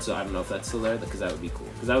SD card. So I don't know if that's still there, because that would be cool,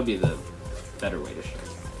 because that would be the better way to share.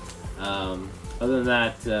 Other than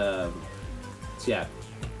that,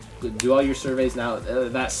 do all your surveys now.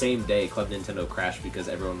 That same day, Club Nintendo crashed because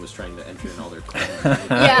everyone was trying to enter in all their Club Nintendo.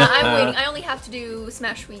 Yeah, I'm waiting. I only have to do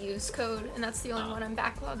Smash Wii U's code, and that's the only one I'm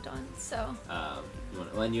backlogged on. So.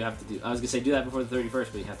 And you have to do. I was gonna say do that before the 31st,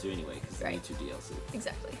 but you have to anyway because you need 2 DLC.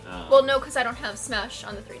 Exactly. Well, no, because I don't have Smash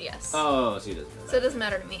on the 3DS. Oh, so it doesn't matter. So it doesn't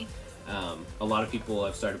matter to me. A lot of people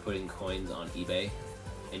have started putting coins on eBay,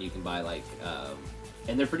 and you can buy like,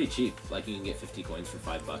 and they're pretty cheap. Like you can get 50 coins for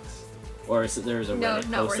 $5. Or so there's a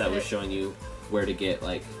Reddit post that was showing you where to get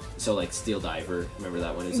like Steel Diver. Remember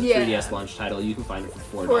that one? It's a 3DS launch title. You can find it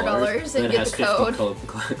for $4. And it has get the 50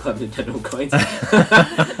 Club Nintendo coins.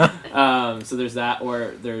 So there's that,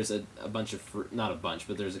 or there's a bunch of not a bunch,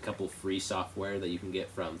 but there's a couple free software that you can get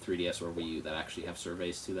from 3DS or Wii U that actually have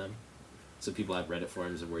surveys to them. So people have Reddit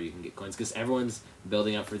forums of where you can get coins because everyone's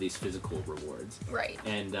building up for these physical rewards. Right.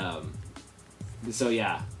 And so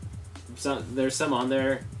yeah, there's some on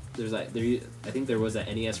there. There's I think there was an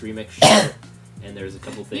NES remix shirt, and there's a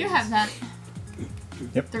couple things. You have that.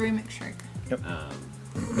 Yep. The remix shirt. Yep.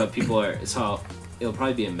 But people are it'll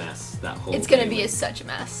probably be a mess. That whole. It's gonna be such a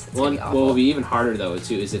mess. It's gonna be awful. What will be even harder though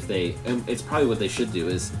too is if they. It's probably what they should do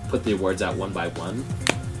is put the awards out one by one.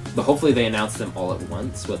 But hopefully they announce them all at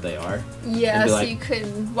once, what they are. Yeah, so you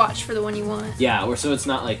can watch for the one you want. Yeah, or so it's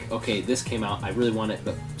not like, okay, this came out, I really want it,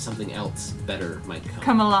 but something else better might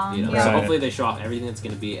come along. You know? Yeah. So hopefully they show off everything that's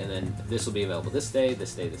going to be, and then this will be available this day,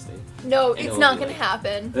 this day, this day. No, it's not going to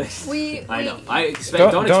happen. I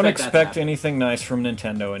know. Don't expect anything nice from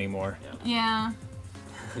Nintendo anymore. Yeah.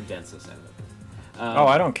 Dan's so sad about this.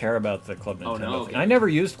 I don't care about the Club Nintendo. Oh, no? Okay. I never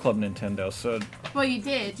used Club Nintendo, so... Well, you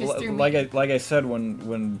did, just through like me. I said,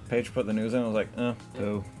 when Paige put the news in, I was like,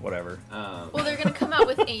 whatever. Well, they're going to come out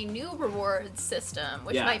with a new rewards system,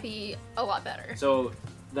 which might be a lot better. So,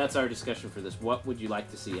 that's our discussion for this. What would you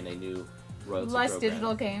like to see in a new royalty Less program?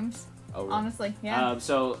 digital games. Oh, really? Honestly, yeah.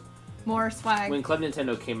 So... More swag. When Club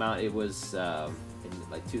Nintendo came out, it was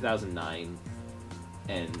in like 2009.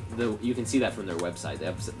 And you can see that from their website.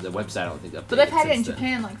 The website, I don't think updated. But they've had it in then.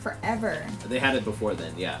 Japan like forever. They had it before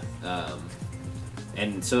then, yeah.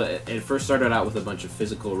 And so it first started out with a bunch of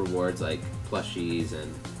physical rewards like plushies,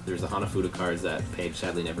 and there's the Hanafuda cards that Paige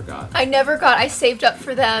sadly never got. I saved up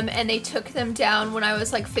for them, and they took them down when I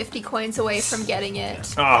was like 50 coins away from getting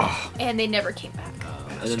it. Oh. And they never came back.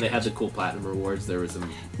 And then they had the cool platinum rewards. There was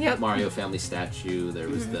the Mario Family statue. There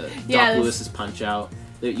was the Doc Lewis's Punch Out.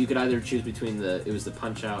 You could either choose between it was the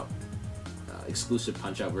Punch Out, exclusive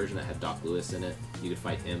Punch Out version that had Doc Lewis in it. You could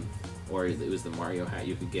fight him, or it was the Mario hat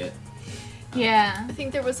you could get. Yeah. I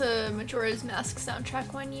think there was a Majora's Mask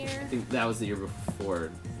soundtrack one year. I think that was the year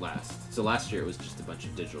before last. So last year it was just a bunch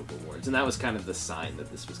of digital rewards, and that was kind of the sign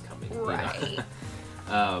that this was coming. Right.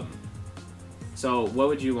 So what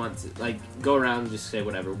would you want to, go around and just say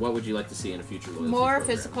whatever. What would you like to see in a future loyalty More program?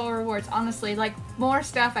 physical rewards, honestly. More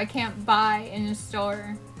stuff I can't buy in a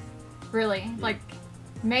store. Really. Yeah.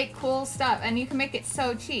 Make cool stuff. And you can make it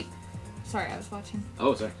so cheap. Sorry, I was watching.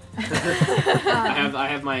 Oh, sorry. I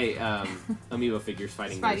have my Amiibo figures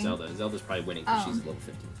fighting Zelda. Zelda's probably winning because she's level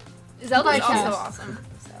 15. Zelda's also awesome.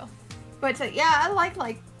 So. But I like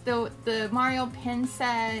the Mario pin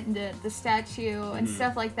set, the statue, and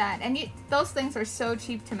stuff like that. And those things are so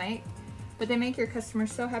cheap to make, but they make your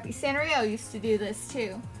customers so happy. Sanrio used to do this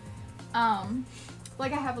too. I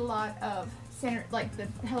have a lot of the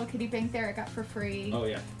Hello Kitty bank there I got for free. Oh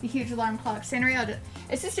yeah. The huge alarm clock. Sanrio,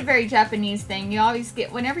 it's just a very Japanese thing. You always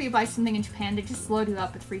get, whenever you buy something in Japan, they just load you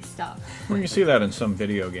up with free stuff. Well, you see that in some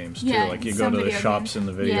video games too. Yeah, You go to the shops in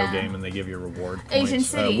the video Yeah. game and they give you reward points. Asian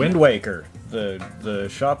City. Wind Waker, the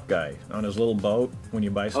shop guy on his little boat. When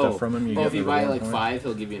you buy stuff from him, you get if you buy reward points. 5,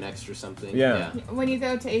 he'll give you an extra something. Yeah. When you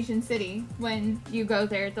go to Asian City, when you go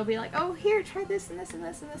there, they'll be like, "Oh, here, try this and this and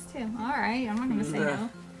this and this too." All right, I'm not gonna say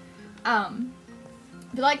no.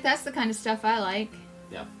 But that's the kind of stuff I like.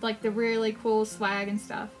 Yeah. The really cool swag and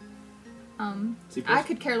stuff. I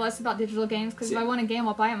could care less about digital games because if I want a game,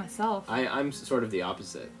 I'll buy it myself. I'm sort of the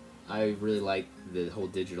opposite. I really like the whole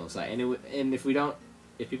digital side, and if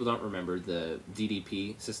people don't remember the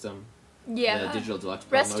DDP system, the Digital Deluxe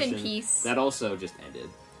Rest promotion, in peace. that also just ended.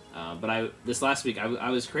 But this last week I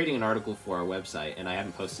was creating an article for our website, and I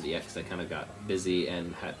haven't posted it yet because I kind of got busy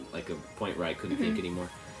and had a point where I couldn't think anymore.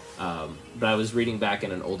 But I was reading back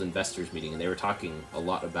in an old investors meeting, and they were talking a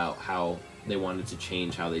lot about how they wanted to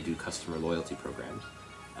change how they do customer loyalty programs.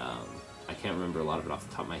 I can't remember a lot of it off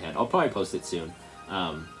the top of my head. I'll probably post it soon.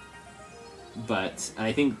 But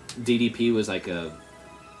I think DDP was a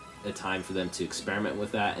time for them to experiment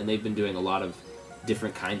with that, and they've been doing a lot of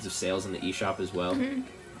different kinds of sales in the eShop as well.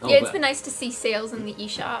 Mm-hmm. It's been nice to see sales in the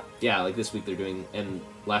eShop. Yeah, this week they're doing, and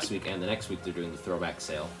last week and the next week they're doing the throwback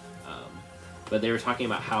sale. But they were talking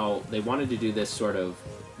about how they wanted to do this sort of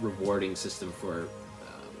rewarding system for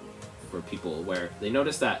people, where they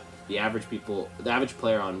noticed that the average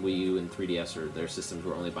player on Wii U and 3DS or their systems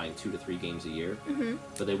were only buying 2 to 3 games a year. Mm-hmm.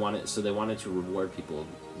 But they wanted to reward people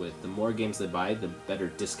with the more games they buy, the better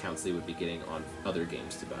discounts they would be getting on other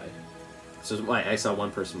games to buy. So I saw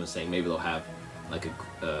one person was saying maybe they'll have like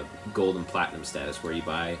a gold and platinum status where you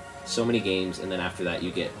buy so many games, and then after that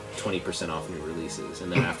you get 20% off new releases,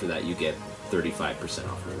 and then after that you get 35%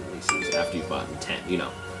 off new releases after you've bought 10,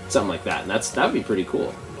 something like that. And that would be pretty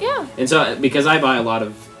cool. Yeah. And so, because I buy a lot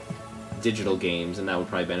of digital games, and that would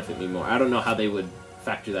probably benefit me more. I don't know how they would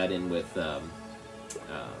factor that in with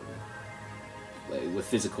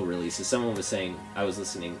physical releases. Someone was saying, I was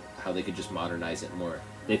listening, how they could just modernize it more.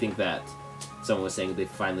 They think that, someone was saying they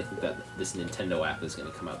finally think that this Nintendo app is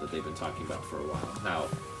going to come out that they've been talking about for a while. How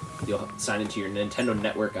you'll sign into your Nintendo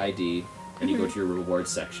Network ID, and you go to your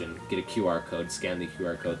rewards section, get a QR code, scan the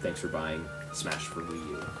QR code, thanks for buying Smash for Wii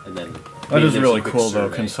U. And then that is really cool, though,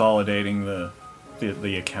 consolidating the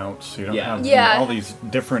accounts. So you don't have all these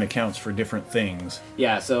different accounts for different things.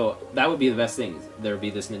 Yeah, so that would be the best thing. There would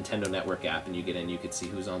be this Nintendo Network app, and you get in, you could see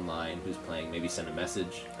who's online, who's playing, maybe send a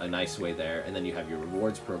message a nice way there, and then you have your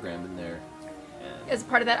rewards program in there. As a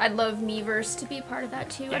part of that, I'd love Miiverse to be a part of that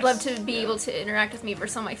too. Yes. I'd love to be able to interact with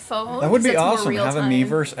Miiverse on my phone. That would be awesome. Have a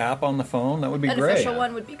Miiverse app on the phone. That would be great. An official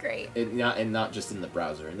one would be great. And not just in the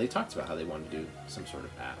browser. And they talked about how they wanted to do some sort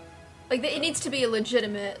of app. Like, it needs to be a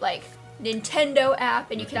legitimate, Nintendo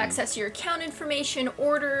app, and you can access your account information,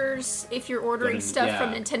 orders, if you're ordering stuff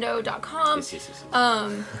from Nintendo.com, yes.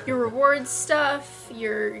 Your rewards stuff,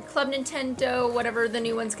 your Club Nintendo, whatever the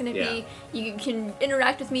new one's going to be. You can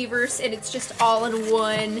interact with Miiverse, and it's just all in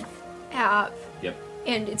one app. Yep.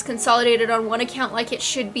 And it's consolidated on one account like it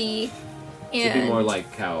should be. It should be more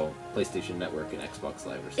like how PlayStation Network and Xbox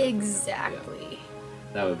Live or something. Exactly. Yeah.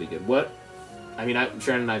 That would be good.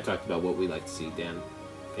 Sharon and I have talked about what we like to see, Dan.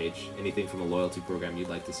 Page, anything from a loyalty program you'd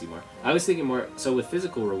like to see more? I was thinking more, so with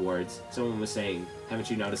physical rewards, someone was saying, haven't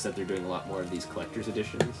you noticed that they're doing a lot more of these collector's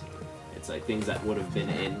editions? It's like things that would have been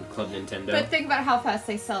in Club Nintendo. But think about how fast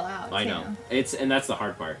they sell out. I know. And that's the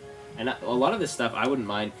hard part. And a lot of this stuff I wouldn't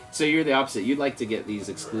mind. So you're the opposite. You'd like to get these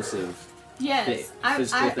exclusive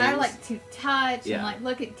I like to touch and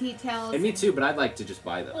look at details. And me too, but I'd like to just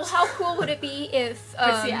buy those. Well, how cool would it be if...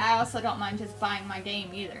 but see, I also don't mind just buying my game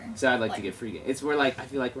either. So I'd like to get free games. It's where I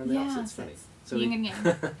feel like we're in the opposite. It's funny. So yin and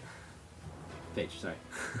yang. Paige, sorry.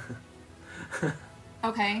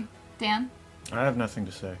 Okay. Dan? I have nothing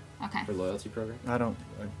to say. Okay. For loyalty program?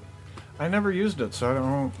 I never used it, so I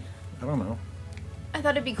don't know. I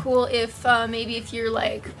thought it'd be cool if maybe if you're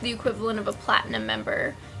the equivalent of a platinum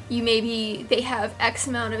member, they have X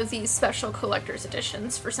amount of these special collector's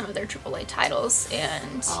editions for some of their AAA titles,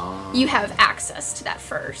 and you have access to that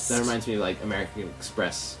first. That reminds me of American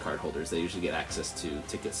Express card holders. They usually get access to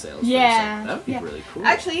ticket sales. Yeah. That would be really cool.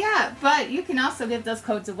 Actually, yeah, but you can also give those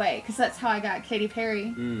codes away, because that's how I got Katy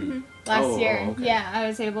Perry last year. Okay. Yeah, I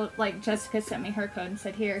was able, Jessica sent me her code and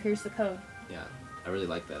said, here's the code. Yeah, I really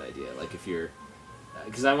like that idea. If you're...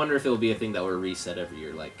 Because I wonder if it'll be a thing that will reset every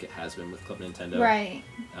year, like it has been with Club Nintendo. Right.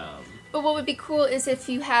 But what would be cool is if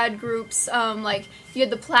you had groups, you had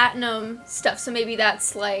the platinum stuff, so maybe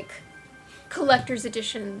that's collector's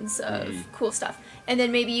editions of cool stuff. And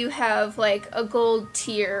then maybe you have a gold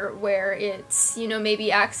tier where it's,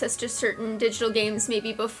 maybe access to certain digital games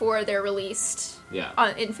maybe before they're released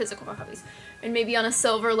in physical copies. And maybe on a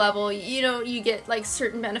silver level, you get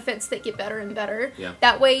certain benefits that get better and better. Yeah.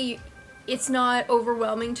 That way it's not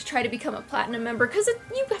overwhelming to try to become a platinum member, because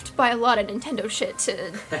you have to buy a lot of Nintendo shit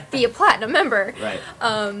to be a platinum member. Right.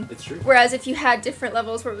 It's true. Whereas if you had different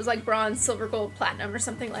levels where it was bronze, silver, gold, platinum, or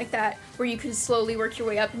something like that, where you could slowly work your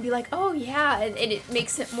way up and be oh yeah, and it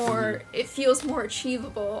makes it more, it feels more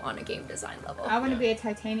achievable on a game design level. I want to be a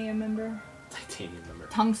titanium member. Titanium member.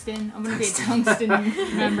 Tungsten. I'm going to be a tungsten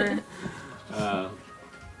member.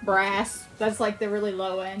 Brass. That's the really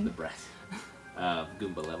low end. The brass.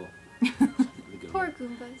 Goomba level. Poor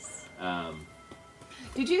Goombas.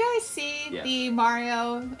 Did you guys see the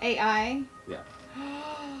Mario AI? Yeah.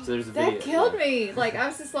 So there's a video. That killed me. I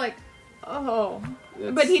was just oh.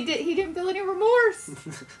 But he didn't feel any remorse. I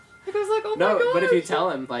was oh my god. No, but if you tell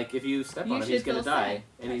him, if you step on him, he's gonna die,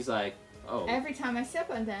 and he's oh. Every time I step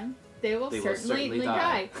on them, they will certainly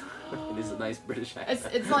die. It is a nice British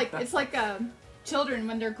accent. It's like children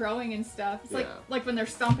when they're growing and stuff. It's like when they're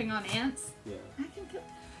stomping on ants. Yeah. I can kill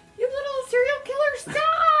you, little serial killer!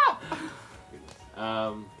 Stop!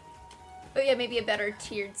 But yeah, maybe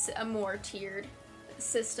a more tiered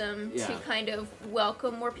system Yeah. to kind of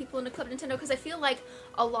welcome more people into Club Nintendo, because I feel like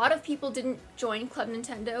a lot of people didn't join Club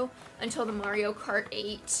Nintendo until the Mario Kart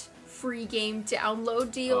 8 free game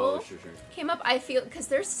download deal Oh, sure. came up. I feel because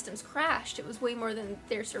their systems crashed. It was way more than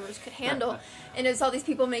their servers could handle. And it's all these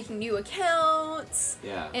people making new accounts.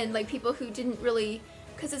 Yeah. And like people who didn't really,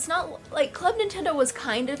 because it's not like Club Nintendo was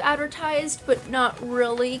kind of advertised, but not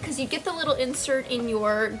really, because you get the little insert in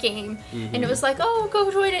your game, and it was like, oh, go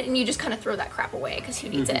join it, and you just kind of throw that crap away because who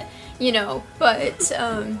needs it, you know? But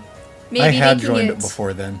maybe I had making joined it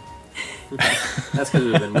before then. That's because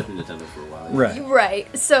we've been with Nintendo for a while. Right.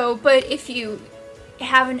 Right. So, but if you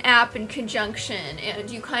have an app in conjunction and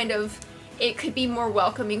you kind of, it could be more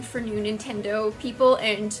welcoming for new Nintendo people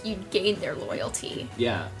and you'd gain their loyalty.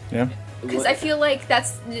 Yeah. Yeah. Because I feel like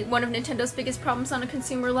that's one of Nintendo's biggest problems on a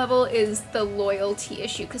consumer level is the loyalty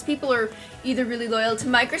issue. Because people are either really loyal to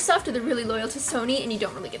Microsoft or they're really loyal to Sony, and you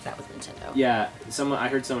don't really get that with Nintendo. Yeah, I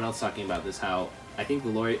heard someone else talking about this, how I think the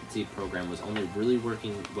loyalty program was only really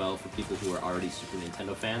working well for people who were already Super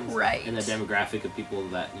Nintendo fans. Right. And the demographic of people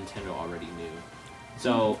that Nintendo already knew.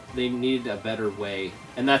 So they needed a better way,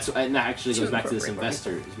 and that actually goes back to this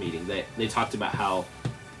investors meeting. They talked about how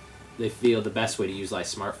they feel the best way to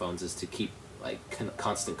utilize smartphones is to keep like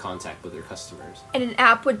constant contact with their customers. And an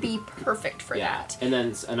app would be perfect for Yeah, that. and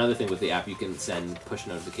then another thing with the app, you can send push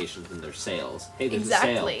notifications when there's sales. Hey, there's a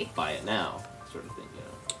Exactly. sale, buy it now, sort of thing. You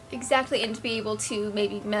know. Exactly, and to be able to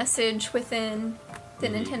maybe message within the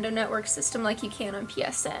Nintendo Network system like you can on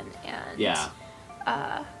PSN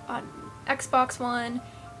and on Xbox One,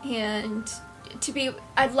 and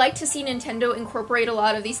I'd like to see Nintendo incorporate a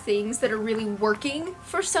lot of these things that are really working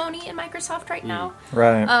for Sony and Microsoft right now.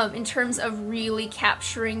 Right. In terms of really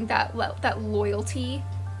capturing that loyalty.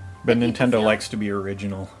 But that people Nintendo feel. likes to be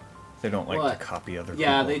original. They don't like What? to copy other people.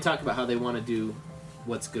 Yeah, they talk about how they want to do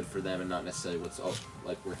what's good for them and not necessarily what's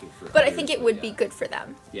working for. But I others, think it would yeah. be good for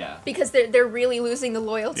them. Yeah. Because they're really losing the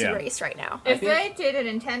loyalty Yeah. race right now. If think- they did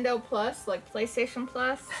a Nintendo Plus, like PlayStation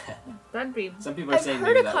Plus, that'd be. Some people are I've saying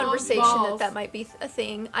heard maybe a that would be- conversation Balls. that might be a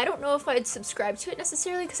thing. I don't know if I'd subscribe to it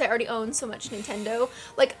necessarily because I already own so much Nintendo.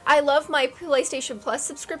 Like, I love my PlayStation Plus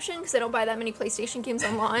subscription because I don't buy that many PlayStation games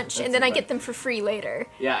on launch, and then I get them for free later.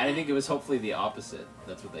 Yeah, and I think it was hopefully the opposite.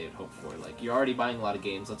 That's what they had hoped for. Like, you're already buying a lot of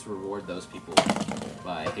games. Let's reward those people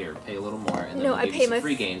by here, pay a little more, and then No, we'll I give pay you some my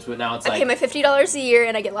free games. But now it's I like pay my $50 a year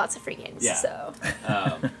and I get lots of free games. Yeah. So,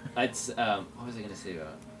 it's what was I gonna say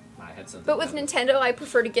about? I had something. but with about it. Nintendo, I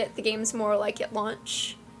prefer to get the games more like at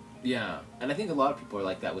launch. Yeah, and I think a lot of people are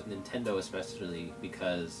like that with Nintendo, especially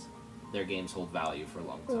because their games hold value for a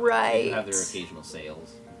long time. They Right. do have their occasional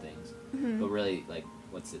sales and things, but really, like,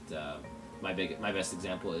 what's it? My best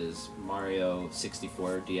example is Mario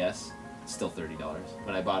 64 DS. Still $30.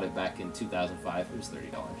 When I bought it back in 2005, it was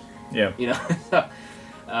 $30. Yeah. You know. So,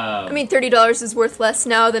 I mean, $30 is worth less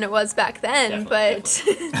now than it was back then, Definitely,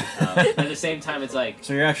 but at the same time, it's like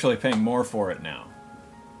So you're actually paying more for it now.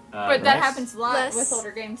 But that less- happens a lot less- with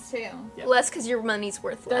older games too. Yeah. less because your money's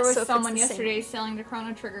worth less. There was so if it's someone the same- yesterday selling the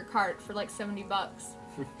Chrono Trigger cart for like $70.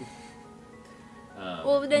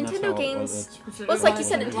 Well, And that's Nintendo how it games. was. Well, it's like you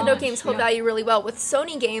said, Nintendo Launch, games hold yeah. value really well. With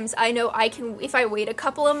Sony games, I know I can. If I wait a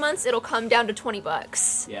couple of months, it'll come down to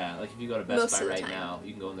 $20. Yeah, like if you go to Most Best of Buy the right time. now,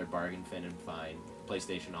 you can go in their bargain bin and find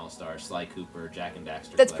PlayStation All-Star, Sly Cooper, Jack and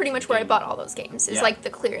Daxter. That's pretty much collection, where I Game- bought all those games. Is Yeah. like the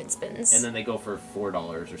clearance bins. And then they go for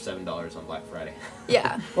 $4 or $7 on Black Friday,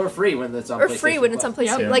 yeah, or free when it's on. or PlayStation free when it's on Plus.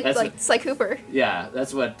 PlayStation, Yep. like That's like what- Sly Cooper. Yeah,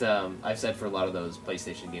 that's what I've said for a lot of those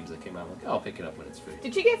PlayStation games that came out. I'm like, oh, I'll pick it up when it's free.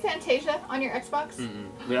 Did you get Fantasia on your Xbox?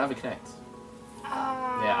 We don't have a Connect.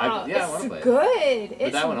 Ah, I wanna it's play it. good. But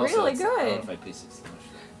It's that one also, really I don't know good. if I pay 60 much.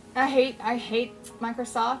 I hate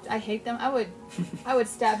Microsoft. I hate them. I would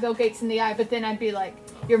stab Bill Gates in the eye, but then I'd be like,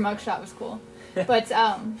 your mugshot was cool. But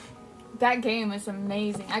that game was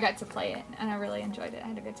amazing. I got to play it, and I really enjoyed it. I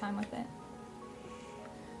had a good time with it.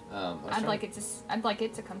 I'd like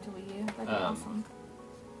it to come to Wii U. That'd be awesome.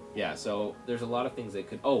 Yeah, so there's a lot of things they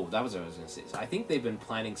could... Oh, that was what I was going to say. So I think they've been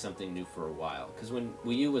planning something new for a while. Because when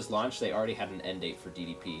Wii U was launched, they already had an end date for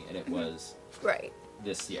DDP, and it was Right.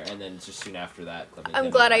 this year. And then just soon after that... Club I'm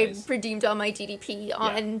Nintendo glad I dies. redeemed all my DDP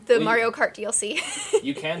on Yeah. the Well, Mario Kart DLC.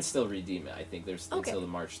 You can still redeem it, I think. There's Okay. until the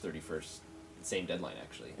March 31st. Same deadline,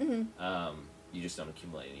 actually. You just don't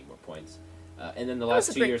accumulate any more points. And then the That was last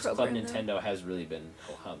a 2 great years, Club program, though. Nintendo has really been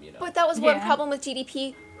ho-hum, you know. But that was one Yeah. problem with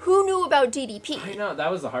DDP. Who knew about DDP? I know,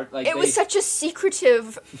 that was the hard... Like, It was such a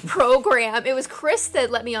secretive program. It was Chris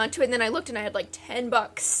that let me onto it, and then I looked and I had like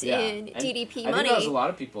 $10 in And DDP I money. think that was a lot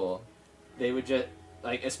of people. They would just...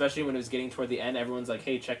 like, especially when it was getting toward the end, everyone's like,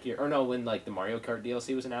 hey, check your... Or no, when, like, the Mario Kart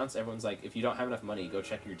DLC was announced, everyone's like, if you don't have enough money, go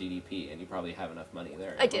check your DDP, and you probably have enough money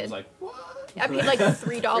there. I did. was like, what? I paid like $3.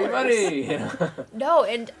 Free money! You know? No,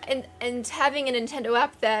 and having a Nintendo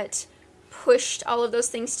app that pushed all of those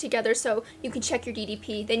things together, so you can check your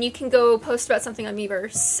DDP, then you can go post about something on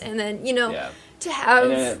Miiverse, and then, you know, to have...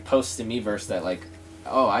 And then it posts to Miiverse that, like,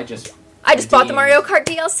 oh, I just bought the Mario Kart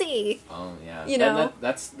DLC. Oh, yeah. You know?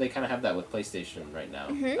 That's they kind of have that with PlayStation right now.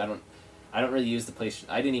 Mm-hmm. I don't really use the PlayStation...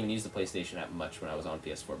 I didn't even use the PlayStation app much when I was on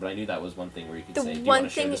PS4, but I knew that was one thing where you could say, do you want to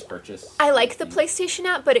share this purchase? I like the PlayStation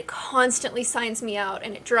app, but it constantly signs me out,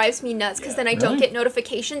 and it drives me nuts, because then I don't get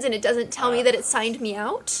notifications, and it doesn't tell me that it signed me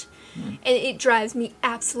out. And it drives me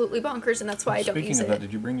absolutely bonkers, and that's why I don't use it. Speaking of that,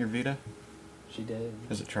 did you bring your Vita? She did.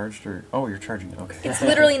 Is it charged or... Oh, you're charging it. Okay. It's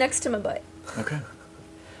literally next to my butt. Okay.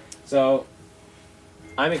 So,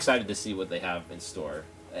 I'm excited to see what they have in store.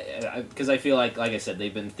 Because I feel like I said,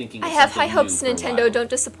 they've been thinking of I have something high hopes, new for a Nintendo. while. Don't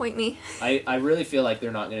disappoint me. I really feel like they're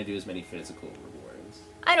not going to do as many physical rewards.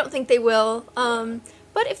 I don't think they will.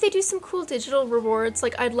 But if they do some cool digital rewards,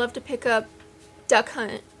 like, I'd love to pick up Duck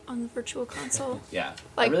Hunt on the Virtual Console. Yeah,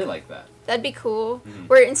 Like, I really like that. That'd be cool.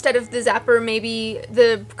 Where instead of the zapper, maybe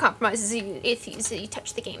the compromise is if you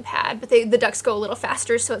touch the gamepad, but the ducks go a little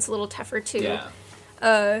faster, so it's a little tougher to get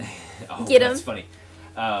them. That's funny.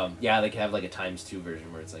 They could have like a ×2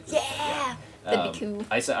 version where it's like that'd be cool.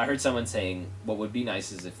 I heard someone saying what would be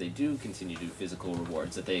nice is if they do continue to do physical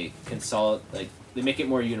rewards, that they consolidate, they make it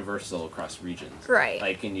more universal across regions. Right.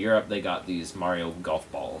 Like in Europe, they got these Mario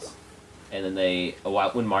golf balls, and then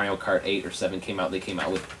when Mario Kart 8 or 7 came out, they came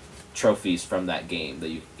out with trophies from that game that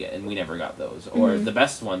you could get, and we never got those. Or the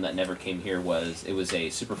best one that never came here was a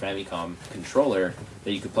Super Famicom controller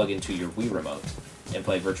that you could plug into your Wii remote and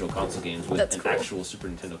play Virtual Console games with That's an cool. actual Super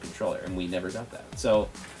Nintendo controller, and we never got that. So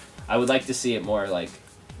I would like to see it more like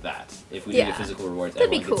that. If we do the physical rewards, That'd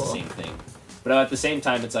be everyone gets the cool. same thing. But at the same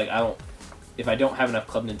time, it's like if I don't have enough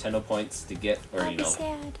Club Nintendo points to get, or I'd be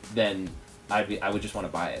sad. then I would just want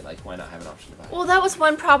to buy it. Like, why not have an option to buy it? Well, that was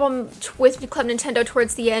one problem with Club Nintendo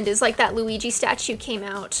towards the end, is like that Luigi statue came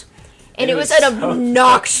out. And it was an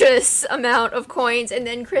obnoxious amount of coins, and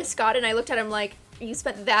then Chris got it, and I looked at him like, you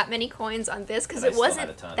spent that many coins on this? Because it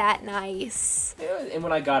wasn't that nice. And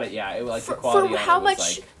when I got it, it was like For the quality how on it was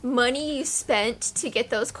much like, money you spent to get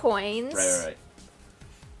those coins. Right.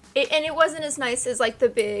 And it wasn't as nice as like the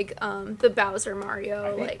big, the Bowser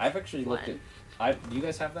Mario. I've actually looked at. Do you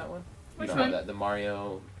guys have that one? Which you don't one? have the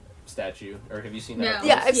Mario statue, or have you seen No.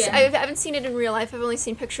 that? Yeah, I haven't seen it in real life. I've only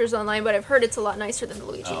seen pictures online, but I've heard it's a lot nicer than the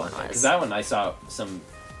Luigi one was. Because that one, I saw some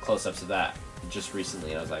close-ups of that just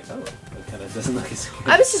recently, and I was like, oh, it kind of doesn't look as good.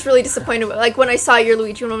 I was just really disappointed with, like, when I saw your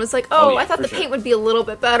Luigi one, I was like, I thought for the sure. paint would be a little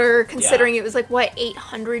bit better, considering it was like, what,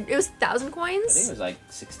 800? It was 1,000 coins? I think it was like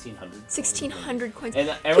 1,600. 1,600 coins. And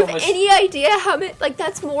Do you everyone have was... any idea how many? Like,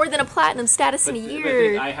 that's more than a platinum status in a But the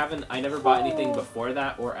year. thing, I never bought anything before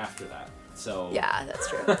that or after that. So Yeah, that's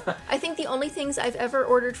true. I think the only things I've ever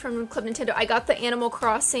ordered from Club Nintendo, I got the Animal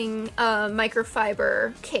Crossing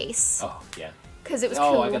microfiber case. Oh, yeah. Because it was cool.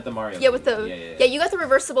 Oh, I got the Mario. Yeah, with the Yeah, you got the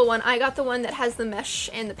reversible one. I got the one that has the mesh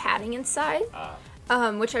and the padding inside,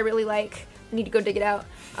 which I really like. I need to go dig it out.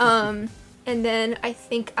 And then I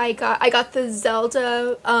think I got the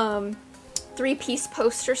Zelda 3-piece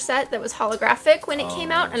poster set that was holographic when it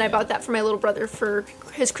came out, and I bought that for my little brother for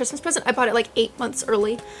his Christmas present. I bought it like 8 months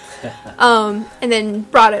early, and then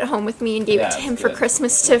brought it home with me and gave it to him for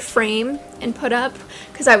Christmas to frame and put up,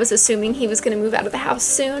 because I was assuming he was going to move out of the house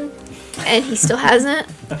soon, and he still hasn't.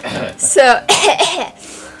 So,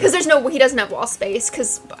 because he doesn't have wall space,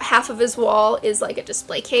 because half of his wall is like a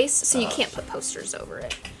display case, so you can't put posters over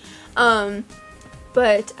it.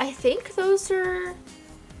 But I think those are...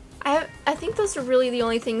 I think those are really the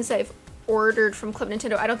only things I've ordered from Club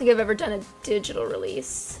Nintendo. I don't think I've ever done a digital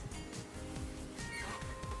release.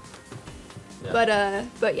 Yeah.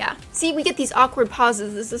 But yeah. See, we get these awkward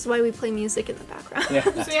pauses. This is why we play music in the background.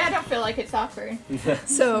 Yeah. See, I don't feel like it's awkward.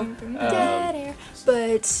 So, dead air.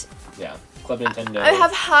 But yeah, Club Nintendo. I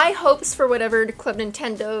have high hopes for whatever Club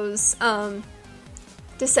Nintendo's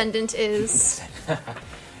descendant is.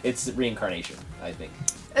 It's reincarnation, I think.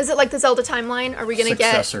 Is it like the Zelda timeline? Are we going to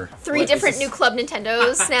get Successor. 3 different new Club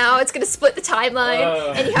Nintendos now? It's going to split the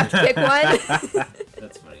timeline, and you have to pick one.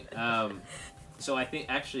 That's funny. So I think,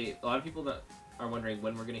 actually, a lot of people that are wondering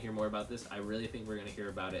when we're going to hear more about this, I really think we're going to hear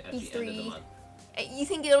about it at the end of the month. You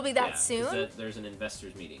think it'll be that soon? There's an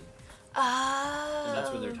investors meeting. Oh. And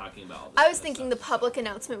that's where they're talking about all this I was kind of thinking stuff. the public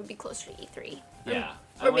announcement would be closer to E3. Yeah.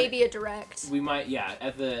 Or maybe a direct. We might,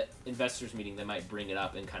 at the investors meeting, they might bring it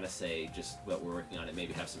up and kind of say just what we're working on and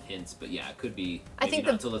maybe have some hints. But yeah, it could be maybe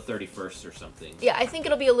not until the 31st or something. Yeah, I think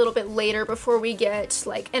it'll be a little bit later before we get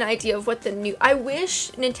like an idea of what the new. I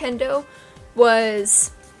wish Nintendo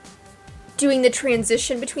was doing the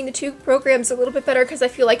transition between the two programs a little bit better, because I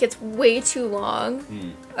feel like it's way too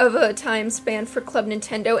long of a time span for Club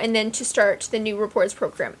Nintendo and then to start the new rewards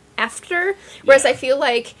program after. Whereas I feel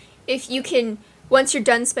like if you can, once you're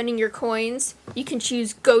done spending your coins, you can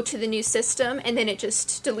choose go to the new system, and then it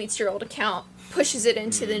just deletes your old account, pushes it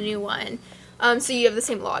into the new one. So you have the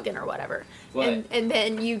same login or whatever. And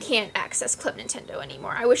then you can't access Club Nintendo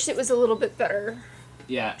anymore. I wish it was a little bit better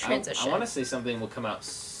transition. I want to say something will come out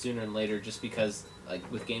sooner and later, just because like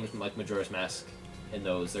with games like Majora's Mask and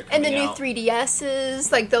those, they're coming out. And the new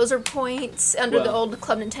 3DSs, like those are points under the old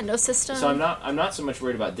Club Nintendo system. So I'm not so much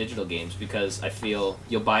worried about digital games, because I feel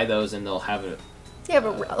you'll buy those and they'll have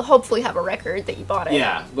a hopefully have a record that you bought it.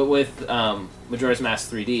 Yeah, but with Majora's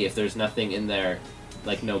Mask 3D, if there's nothing in there,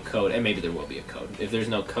 like no code, and maybe there will be a code. If there's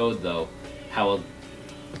no code though,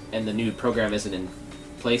 and the new program isn't in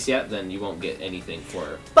place yet, then you won't get anything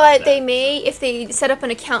for But that. they may, if they set up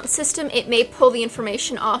an account system, it may pull the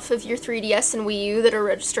information off of your 3DS and Wii U that are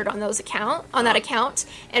registered on that account,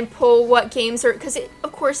 and pull what games are, because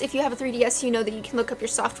of course if you have a 3DS, you know that you can look up your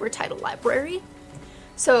software title library.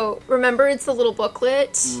 So remember, it's the little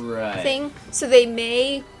booklet thing. So they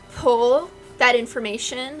may pull that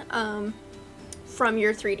information from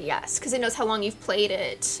your 3DS, because it knows how long you've played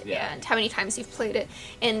it and how many times you've played it,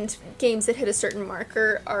 and games that hit a certain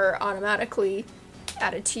marker are automatically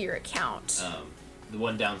added to your account. The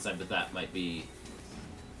one downside with that might be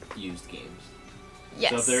used games.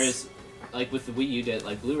 Yes. So if there is, like with the Wii U,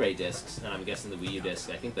 like Blu-ray discs, and I'm guessing the Wii U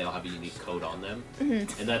discs, I think they all have a unique code on them, and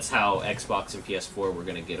that's how Xbox and PS4 were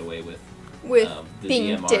going to get away with the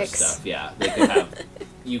being DMR dicks. stuff. Yeah, they could have.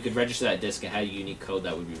 You could register that disc and had a unique code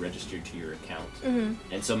that would be registered to your account.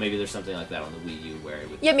 And so maybe there's something like that on the Wii U where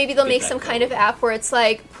it would... Yeah, maybe they'll make some kind of app where it's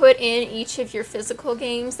like, put in each of your physical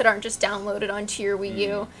games that aren't just downloaded onto your Wii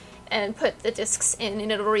U, and put the discs in,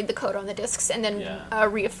 and it'll read the code on the discs, and then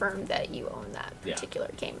reaffirm that you own that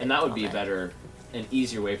particular game. And that would be an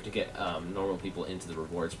easier way to get normal people into the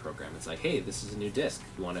rewards program. It's like, hey, this is a new disc.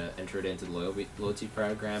 You want to enter it into the loyalty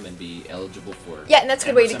program and be eligible for and that's a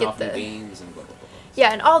good way to get off new games and blah, blah, blah.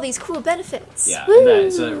 Yeah, and all these cool benefits. Yeah, Woo!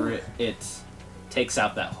 and so it takes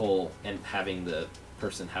out that whole and having the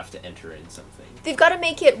person have to enter in something. They've got to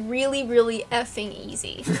make it really, really effing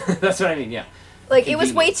easy. That's what I mean, yeah. Like, it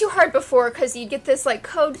was way too hard before, because you get this, like,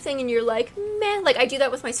 code thing, and you're like, man, like, I do that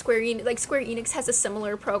with my Square Enix. Like, Square Enix has a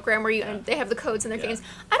similar program where they have the codes in their games.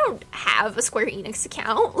 I don't have a Square Enix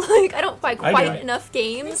account. Like, I don't buy quite enough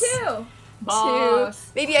games. Me too.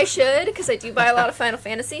 Maybe I should, because I do buy a lot of Final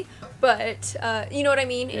Fantasy, but, you know what I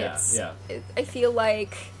mean? I feel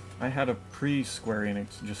like... I had a pre-Square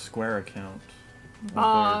Enix, just Square account.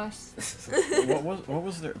 Boss. What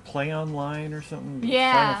was their Play Online or something?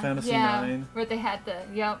 Yeah. Final Fantasy 9. Where they had the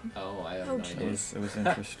Oh, I have no idea. It was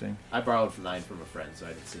interesting. I borrowed 9 from a friend, so I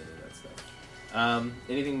didn't see any of that stuff.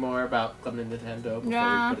 Anything more about Club Nintendo before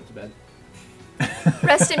we put it to bed?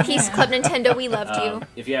 Rest in peace, Club Nintendo. We loved you.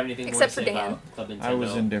 If you have anything Except more to for say Dan. about Club Nintendo, I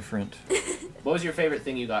was indifferent. What was your favorite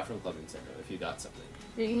thing you got from Club Nintendo? If you got something,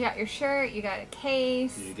 You got your shirt. You got a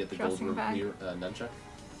case. did you get the gold nunchuck?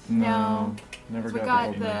 No. Never We got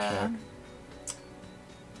got the nunchuck.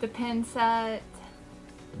 the pin set.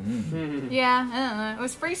 Mm. Yeah, I don't know. It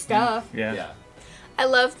was free stuff. Yeah. I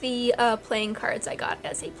love the playing cards I got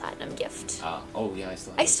as a platinum gift. Oh yeah,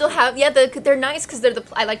 I still have. Yeah, they're nice because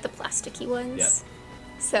I like the plasticky ones. Yeah.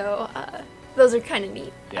 So those are kind of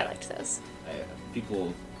neat. Yeah. I liked those.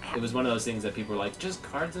 It was one of those things that people were like, just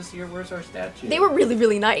cards this year. Where's our statue? They were really,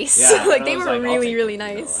 really nice. Yeah, like and they I was were like, I'll really, take really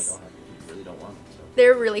them. nice. I really don't want them. So.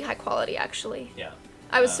 They're really high quality, actually. Yeah.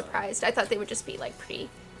 I was surprised. I thought they would just be like pretty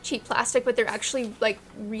cheap plastic, but they're actually like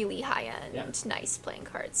really high end, nice playing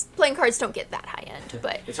cards. Playing cards don't get that high end,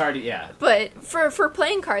 but it's hard to But for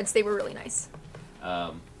playing cards, they were really nice.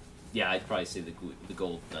 Yeah, I'd probably say the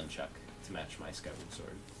gold nunchuck to match my Skyward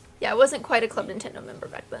Sword. Yeah, I wasn't quite a Club Nintendo member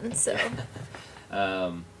back then, so.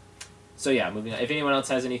 So yeah, moving on. If anyone else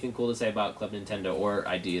has anything cool to say about Club Nintendo or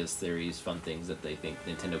ideas, theories, fun things that they think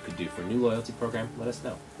Nintendo could do for a new loyalty program, let us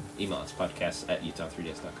know. Email us,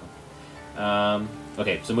 podcast@utah3ds.com.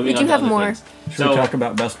 Okay, so moving on to other things. Should we talk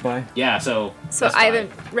about Best Buy? Yeah, so I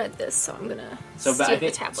haven't read this, so I'm gonna steal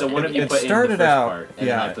the tablet. So one of you it put started in the first out, part, and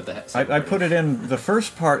yeah. I put the I put it in the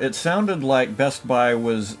first part. It sounded like Best Buy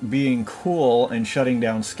was being cool and shutting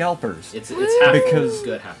down scalpers. It's half Because-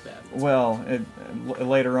 good, half bad. Well,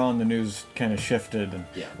 later on the news kind of shifted. And,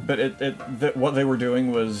 Yeah. But what they were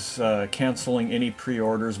doing was canceling any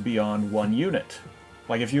pre-orders beyond 1 unit.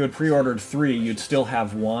 Like if you had pre-ordered 3, you'd still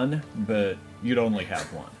have 1, but you'd only have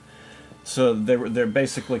 1. So they're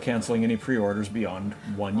basically canceling any pre-orders beyond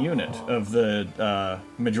 1 unit of the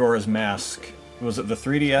Majora's Mask. Was it the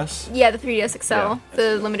 3DS? Yeah, the 3DS XL, Yeah.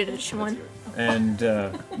 the limited edition one. And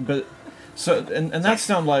but so and that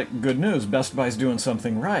sounded like good news. Best Buy's doing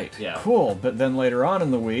something right. Yeah. Cool. But then later on in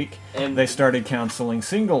the week, And- they started canceling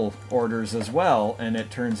single orders as well, and it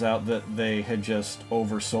turns out that they had just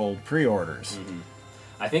oversold pre-orders.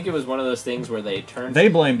 I think it was one of those things where they turned. They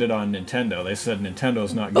blamed it on Nintendo. They said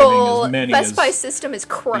Nintendo's not giving Bull. as many Best as Buy system is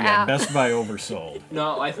crap. Yeah, Best Buy oversold.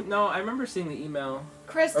 No, I remember seeing the email.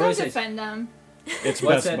 Chris, Or don't was it- defend them. It's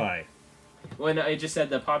What Best said- Buy. When it just said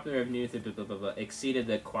the popular of new blah, blah, blah, blah, exceeded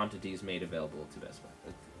the quantities made available to Best Buy.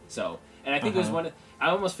 So, and I think it was one. I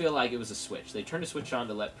almost feel like it was a switch. They turned a switch on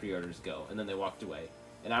to let pre-orders go, and then they walked away.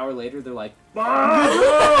 An hour later, they're like,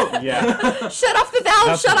 Yeah. Shut off the valve!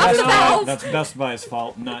 That's Shut off Best the Buy. valve! That's Best Buy's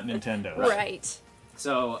fault, not Nintendo's. Right.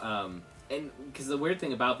 So, and because the weird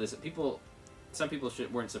thing about this, some people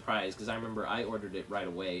weren't surprised because I remember I ordered it right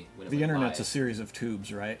away when it The went internet's a live. series of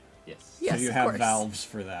tubes, right? Yes. Yes, So you of have course. valves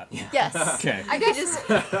for that. Yes. Okay.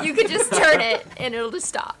 You could just turn it and it'll just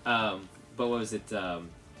stop. But what was it?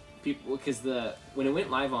 People, because when it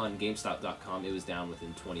went live on GameStop.com, it was down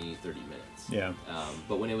within 20, 30 minutes. Yeah.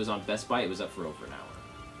 But when it was on Best Buy, it was up for over an hour.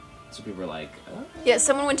 So people were like, Yeah,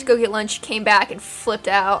 someone went to go get lunch, came back, and flipped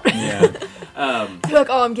out. Yeah. They're like,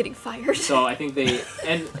 "Oh, I'm getting fired." So I think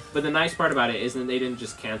but the nice part about it is that they didn't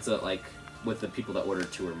just cancel it like with the people that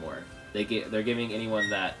ordered 2 or more. They're giving anyone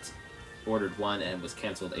that ordered 1 and was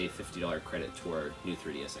canceled a $50 credit toward new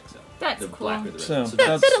 3DS XL. That's the cool. black or the red. So So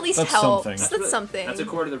that at least that's helps. something. That's something. That's a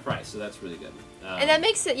quarter of the price, so that's really good. And that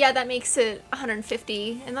makes it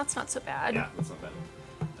 150, and that's not so bad. Yeah, that's not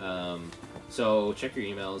bad. So check your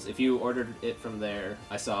emails. If you ordered it from there,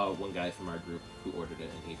 I saw one guy from our group who ordered it,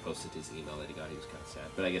 and he posted his email that he got. He was kind of sad,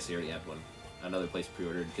 but I guess he already had another place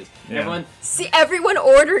pre-ordered because everyone. See, everyone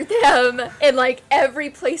ordered them, and like every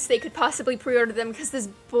place they could possibly pre-order them because this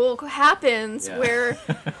bull happens Yeah. where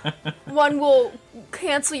one will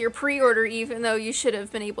cancel your pre-order even though you should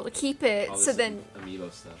have been able to keep it. all So this then,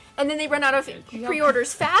 Amiibo stuff. and then they run out of Yep.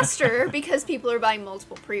 pre-orders faster because people are buying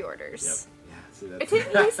multiple pre-orders. Yep. Yeah. See, It that's,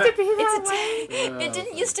 didn't used to be that It's way. it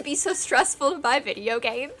didn't used to be so stressful to buy video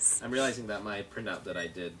games. I'm realizing that my printout that I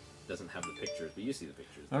did doesn't have the pictures, but you see the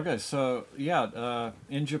pictures. Okay, so yeah,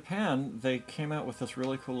 in Japan they came out with this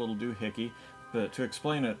really cool little doohickey. But to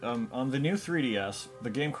explain it, on the new 3DS, the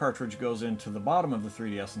game cartridge goes into the bottom of the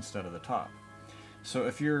 3DS instead of the top. So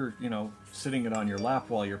if you're, sitting it on your lap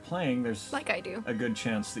while you're playing, there's Like I do. a good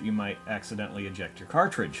chance that you might accidentally eject your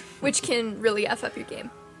cartridge. Which can really F up your game.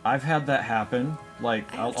 I've had that happen.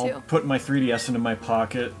 Like, I have I'll too. put my 3DS into my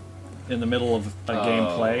pocket in the middle of a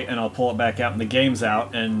gameplay, and I'll pull it back out, and the game's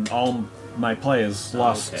out, and all my play is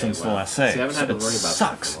lost since the last save. See, I haven't had to worry about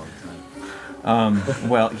sucks. that for a long time.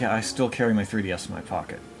 Well, yeah, I still carry my 3DS in my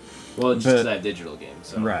pocket. Well, it's But- just that digital game,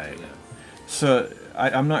 so Right. Yeah. So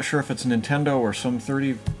I'm not sure if it's Nintendo or some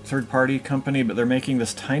third-party company, but they're making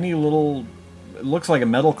this tiny little, it looks like a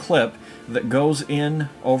metal clip that goes in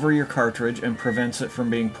over your cartridge and prevents it from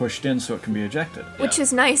being pushed in so it can be ejected. Which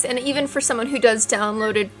is nice, and even for someone who does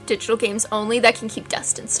downloaded digital games only, that can keep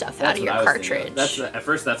dust and stuff out of what your I was cartridge. thinking. At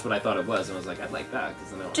first, that's what I thought it was, and I was like, I'd like that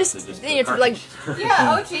because then I don't Just- have to just then you put have to, like- cartridge.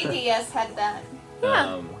 Yeah, OGDS had that.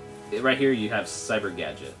 Yeah. Right here, you have Cyber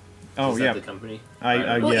Gadget. Oh, Is that yeah. the company?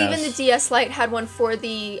 Well, yes. even the DS Lite had one for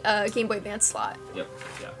the Game Boy Advance slot. Yep.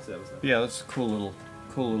 Yeah. So that was that. Yeah, that's a cool little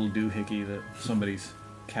doohickey that somebody's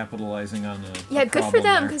capitalizing on the Yeah, good for problem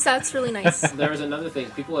them, there. because that's really nice. There was another thing.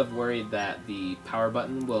 People have worried that the power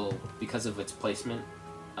button will, because of its placement,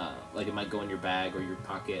 like it might go in your bag or your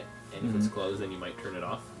pocket, and if it's closed, then you might turn it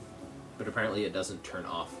off. But apparently, it doesn't turn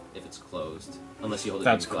off if it's closed, unless you hold it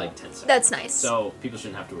in That's for like cool. 10 seconds. That's nice. So people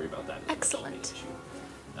shouldn't have to worry about that. as much as Excellent. being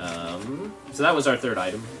an issue. So that was our third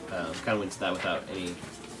item. Kind of went to that without any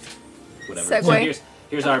whatever. So Segue.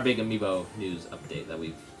 here's our big Amiibo news update that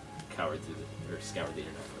we've scoured the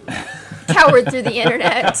internet. Cowered through the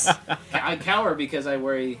internet. I cower because I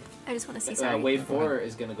worry I just want to see sorry. Wave 4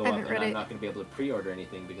 is going to go I up haven't and read I'm it. not going to be able to pre-order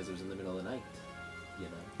anything because it was in the middle of the night. You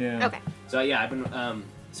know. Yeah. Okay. So yeah, I've been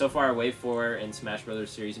so far Wave 4 and Smash Brothers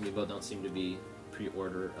series Amiibo don't seem to be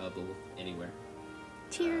pre-orderable anywhere.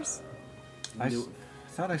 Cheers. I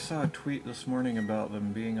thought I saw a tweet this morning about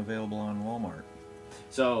them being available on Walmart.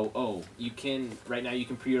 So, you can right now you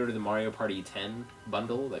can pre-order the Mario Party 10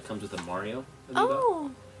 bundle that comes with a Mario Amiibo.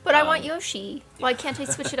 Oh. But I want Yoshi. Why can't I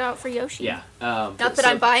switch it out for Yoshi? Yeah. Not that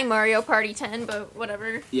I'm buying Mario Party 10, but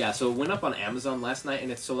whatever. Yeah, so it went up on Amazon last night,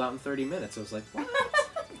 and it sold out in 30 minutes. I was like, what?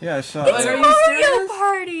 Yeah, I saw It's that. Mario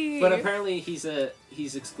Party! But apparently he's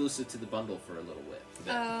exclusive to the bundle for a little bit.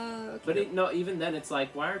 Okay. But no, even then, it's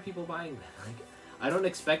like, why are people buying that? Like, I don't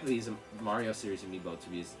expect these Mario series Amiibo to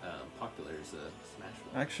be as popular as the Smash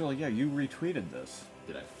one. Actually, yeah, you retweeted this.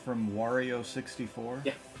 Did I? From Wario64?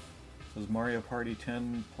 Yeah. Says Mario Party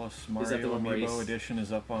 10 plus that the Mario one where Amiibo he's- edition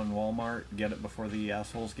is up on Walmart. Get it before the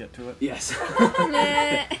assholes get to it. Yes.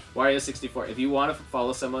 Wario 64. If you want to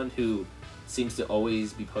follow someone who seems to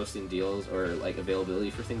always be posting deals or like availability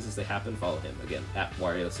for things as they happen, follow him again at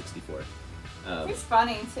Wario 64. He's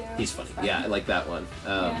funny too. He's funny. Yeah, I like that one.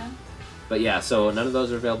 Yeah. But yeah, so none of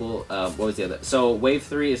those are available. What was the other? So Wave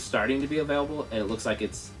 3 is starting to be available, and it looks like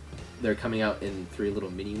they're coming out in 3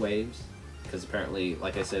 little mini waves. Because apparently,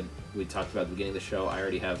 like I said, we talked about at the beginning of the show, I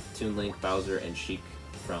already have Toon Link, Bowser, and Sheik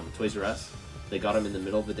from Toys R Us. They got them in the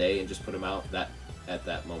middle of the day and just put them out at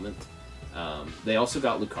that moment. They also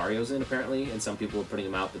got Lucario's in, apparently, and some people were putting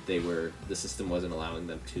them out, but the system wasn't allowing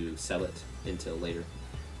them to sell it until later.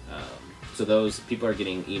 So those people are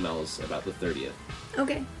getting emails about the 30th.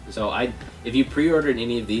 Okay. So if you pre-ordered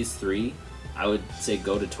any of these 3, I would say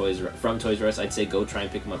go to Toys R Us. I'd say go try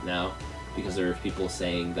and pick them up now, because there are people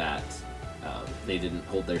saying that they didn't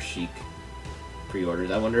hold their Sheik pre-orders.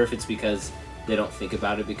 I wonder if it's because they don't think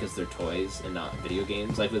about it because they're toys and not video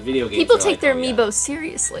games. Like with video games, People they're take like, their oh, yeah. Amiibo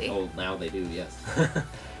seriously. Oh, now they do, yes.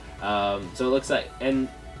 So it looks like, and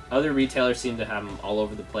other retailers seem to have them all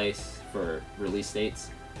over the place for release dates.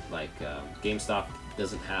 Like GameStop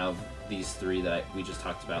doesn't have these 3 that we just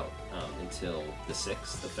talked about until the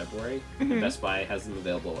 6th of February. Mm-hmm. And Best Buy has them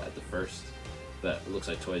available at the 1st, but it looks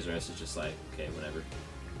like Toys R Us is just like, okay, whatever.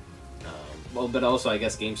 Well, but also I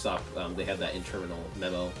guess GameStop, they had that internal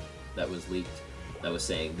memo that was leaked that was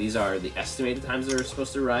saying these are the estimated times they're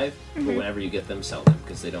supposed to arrive, but whenever you get them, sell them,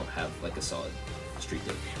 because they don't have like a solid street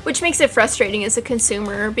date. Which makes it frustrating as a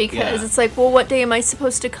consumer, because it's like, well, what day am I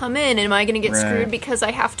supposed to come in? Am I going to get screwed because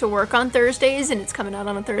I have to work on Thursdays and it's coming out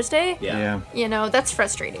on a Thursday? Yeah. You know, that's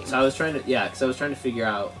frustrating. So I was trying to figure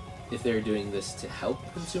out if they're doing this to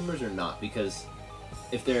help consumers or not, because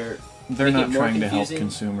if they're making not it more trying to help confusing-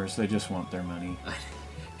 consumers. They just want their money.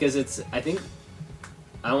 Because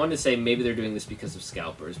I want to say maybe they're doing this because of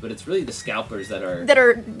scalpers, but it's really the scalpers that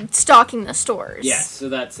are stalking the stores. Yes, so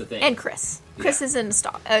that's the thing. And Chris. Chris isn't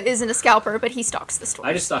a scalper, but he stalks the stores.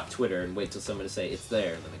 I just stalk Twitter and wait till someone to say it's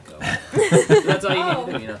there, and then I go. That's all you need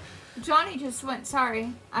to do, you know. Johnny just went.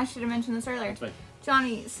 Sorry, I should have mentioned this earlier. It's fine.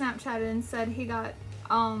 Johnny Snapchatted and said he got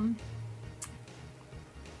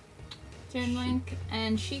Toon Link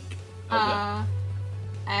and Sheik at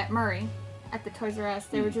Murray at the Toys R Us.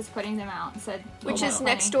 They were just putting them out and said, Which "Oh, is funny."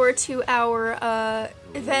 next door to our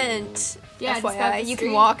event. Yeah, just FYI, up the you can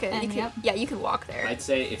street, walk it. and You can walk there. I'd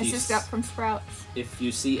say It's just up from Sprouts. if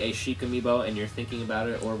you see a Sheik Amiibo and you're thinking about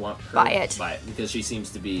it or want her, Buy it. because she seems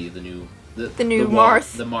to be the new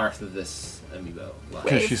Marth. the Marth of this Amiibo line.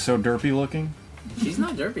 Because she's so derpy looking? She's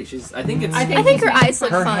not derpy. I think it's. I think her eyes look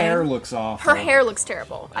Her fine. hair looks awful. Her hair looks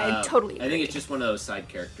terrible. I totally agree. I think it's just one of those side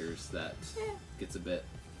characters that gets a bit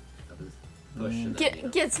of a push. And then,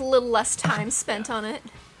 Gets a little less time spent on it.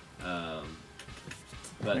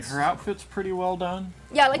 But Like, her outfit's pretty well done.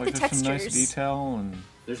 Yeah, I like the there's some nice textures. detail and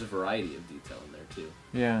there's a variety of detail in there too.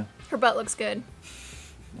 yeah, Her butt looks good.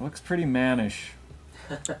 looks pretty mannish.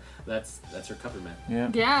 That's her cover, man. Yeah.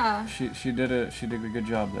 Yeah. She did a good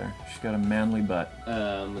job there. She's got a manly butt.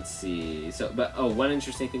 Let's see. So, one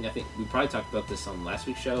interesting thing, I think we probably talked about this on last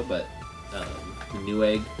week's show, but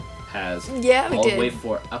Newegg has Yeah, we all did. the way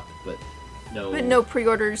for up, but no. But no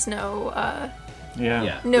pre-orders, no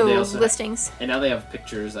Yeah. no but they also listings. and now they have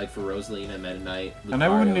pictures like for Rosalina, Meta Knight, And I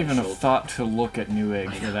wouldn't Lucario, even have Schultz. thought to look at Newegg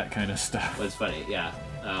I for know. that kind of stuff. But it's funny, yeah.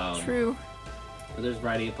 True. But there's a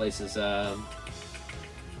variety of places.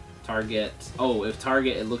 Target. Oh, if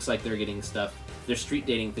Target, it looks like they're getting stuff. They're street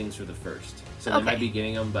dating things for the first, so they Okay. might be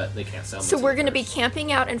getting them, but they can't sell them. So until we're the going to be first.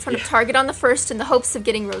 camping out in front of Yeah. Target on the 1st in the hopes of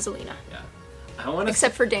getting Rosalina. Yeah, I want to.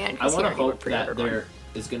 Except for Dan, I because he want to already hope that pre-ordered one. there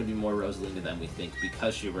is going to be more Rosalina than we think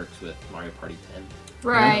because she works with Mario Party 10.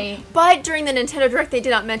 Right. But during the Nintendo Direct, they did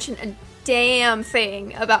not mention a damn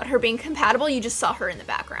thing about her being compatible. You just saw her in the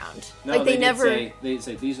background. No, like they did never. They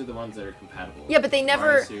say these are the ones that are compatible. Yeah, but they Mario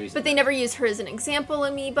never. series But they and- never use her as an example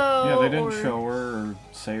amiibo. Yeah, they didn't or, show her or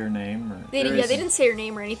say her name. Or... They There didn't, is- they didn't say her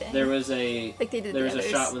name or anything. There was a Like they did there the was a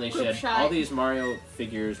others. shot when they Group said shot. all these Mario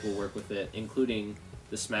figures will work with it, including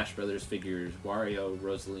the Smash Brothers figures, Wario,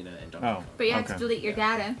 Rosalina, and Donkey Oh. Kong. But you have Okay. to delete your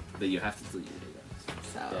data. But you have to delete your data.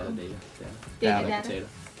 So Data. data. Data. Potato.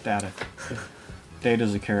 Data.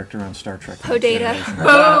 Data's a character on Star Trek. Poe Data.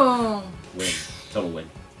 Boom. Win. Total win.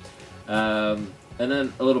 And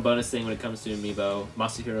then a little bonus thing when it comes to Amiibo,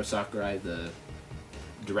 Masahiro Sakurai, the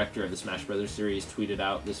director of the Smash Brothers series, tweeted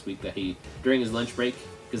out this week that he, during his lunch break,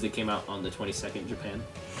 because they came out on the 22nd in Japan,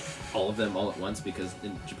 all of them all at once, because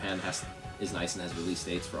in Japan is nice and has release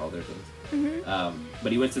dates for all their things.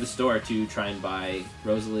 But he went to the store to try and buy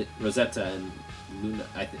Rosetta and Luna.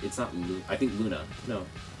 It's not Luna. I think Luna. No,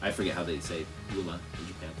 I forget how they say Luma in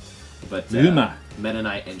Japan. But Luma. Meta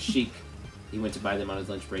Knight and Sheik, he went to buy them on his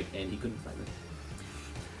lunch break and he couldn't find them.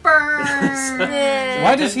 Burn.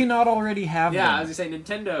 Why does he not already have Yeah, them? I was gonna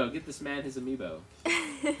say, Nintendo, get this man his Amiibo.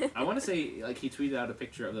 I want to say like he tweeted out a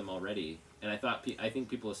picture of them already, and I think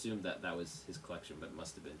people assumed that was his collection, but it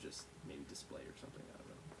must have been just maybe display or something. I don't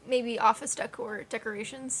know. Maybe office decor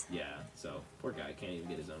decorations. Yeah, so poor guy can't even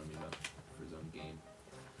get his own Amiibo for his own game.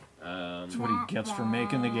 That's what he gets for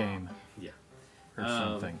making the game. Yeah. Or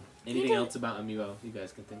something. Anything else about Amiibo you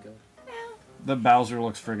guys can think of? The Bowser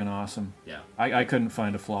looks friggin' awesome. Yeah. I couldn't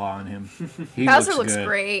find a flaw on him. He Bowser looks good.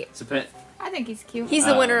 great. So I think he's cute. He's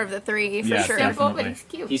the winner of the three, for yeah, sure. Simple, definitely. but he's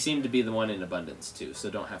cute. he seemed to be the one in abundance too,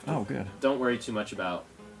 so don't have to. Oh, good. Don't worry too much about.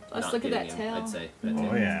 Let's not look at getting that him, tail. I'd say. That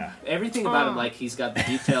Oh, tail. yeah. Everything about him, like he's got the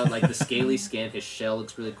detailed, like the scaly skin. His shell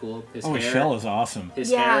looks really cool. His Oh, hair, his shell is awesome.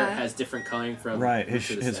 His Yeah. hair has different coloring from Right, root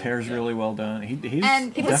to the his stem. hair's Yeah. really well done. He's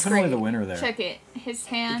And he looks definitely great. the winner there. Check it. His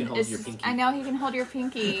hand hold is. your pinky. I know he can hold your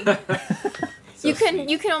pinky. So You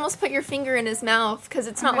sweet. can almost put your finger in his mouth because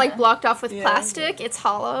it's not like blocked off with plastic. It's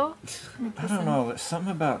hollow. I don't know. There's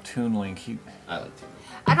something about Toon Link. I like to.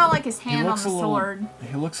 I don't like his He hand on looks the a little. sword.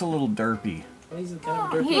 He looks a little derpy. He's kind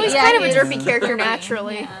of a derpy. Well, he's Yeah, kind of he a is. derpy character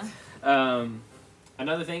naturally. Yeah.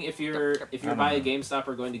 Another thing, if you're don't by a know. GameStop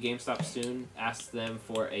or going to GameStop soon, ask them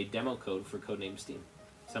for a demo code for Codename Steam.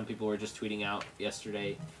 Some people were just tweeting out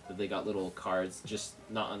yesterday that they got little cards, just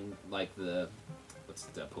not on like the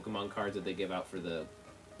Pokemon cards that they give out for the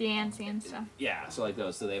The Antsy and stuff. yeah, so like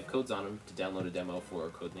those. So they have codes on them to download a demo for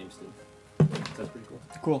Codename Steam. That's pretty cool.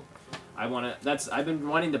 Cool. I've been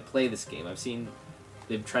wanting to play this game. I've seen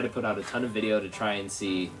they've tried to put out a ton of video to try and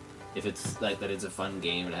see if it's like that it's a fun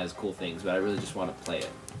game and it has cool things, but I really just want to play it.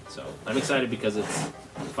 So I'm excited because it's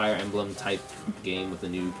a Fire Emblem type game with a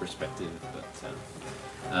new perspective.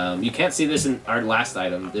 But you can't see this in our last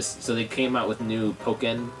item. So they came out with new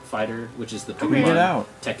Pokken Fighter, which is the Pokemon Tweet it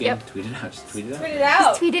out. Tekken. Yep. Tweet it out. Just tweet it out. Tweet it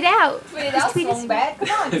out. Tweet it out. Tweet it out, Tweet it- Scumbag. Come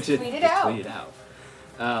on, just tweet it out. Tweet it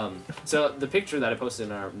out. So the picture that I posted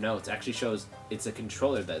in our notes actually shows it's a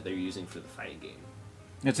controller that they're using for the fighting game.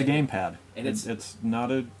 It's a gamepad. And it's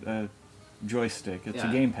not a joystick. It's a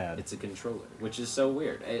Yeah, gamepad. It's a controller, which is so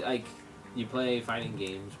weird. Like you play fighting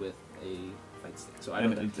games with a fight stick. So I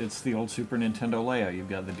don't. And it's the old Super Nintendo layout. You've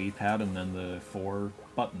got the D-pad and then the 4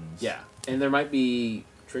 buttons. Yeah, and there might be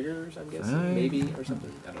triggers. I'm guessing Right. maybe or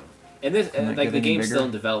something. I don't know. And this Can that like get the any game's bigger? still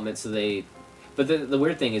in development, so they. But the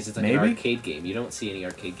weird thing is, it's like an Maybe? arcade game. You don't see any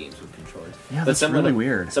arcade games with controllers. Yeah, but that's someone, really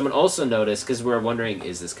weird. Someone also noticed, because we're wondering,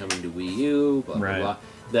 is this coming to Wii U? Blah, Right. blah, blah,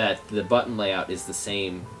 that the button layout is the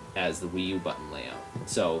same as the Wii U button layout.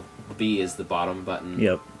 So B is the bottom button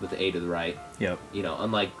Yep. with the A to the right. Yep. You know,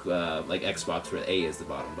 unlike like Xbox where A is the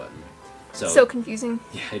bottom button. So confusing.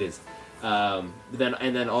 Yeah, it is.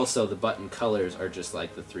 Then also the button colors are just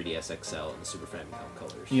like the 3DS XL and the Super Famicom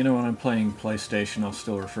colors. You know, when I'm playing PlayStation, I'll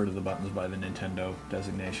still refer to the buttons by the Nintendo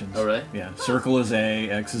designations. Oh, really? Yeah. Circle is A,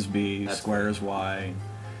 X is B, That's square funny. is Y,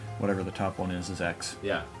 whatever the top one is X.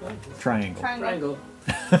 Yeah. Triangle. Triangle.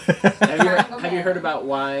 Have you heard about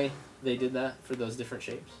why they did that for those different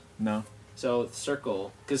shapes? No. So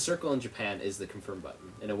circle, because circle in Japan is the confirm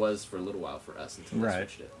button, and it was for a little while for us until they Right.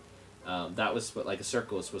 switched it. That was like a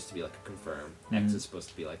circle is supposed to be like a confirm, X is supposed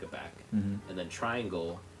to be like a back, and then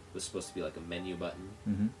triangle was supposed to be like a menu button,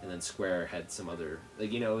 and then square had some other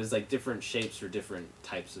like it was like different shapes for different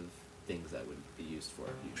types of things that would be used for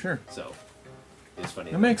it. usually. Sure. So it's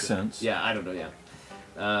funny. That makes sense. Yeah, I don't know.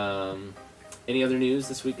 Yeah. Any other news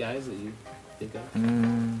this week, guys, that you think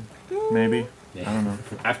of? Maybe. Yeah. I don't know.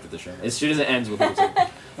 After the show, as soon as it ends, we'll do it.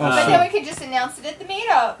 But then we could just announce it at the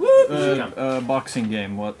meetup. Boxing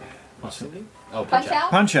game. What? Oh, Punch out?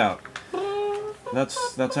 Punch Out.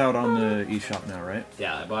 That's out on the eShop now, right?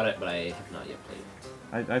 Yeah, I bought it, but I have not yet played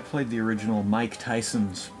it. I played the original Mike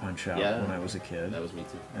Tyson's Punch Out Yeah. when I was a kid. That was me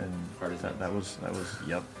too. And Hard as that was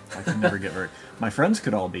yep. I could never get very. My friends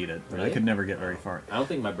could all beat it, but I Really? could never get very far. I don't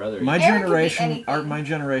think my brother. My Aaron could beat generation, anything. my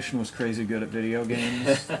generation was crazy good at video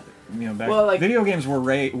games. Back Well, like- video games were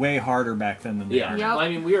way harder back then than they Yeah, are. Yep. well, I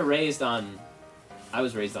mean, we were raised on. I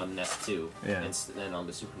was raised on NES too, Yeah. and then on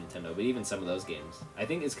the Super Nintendo. But even some of those games, I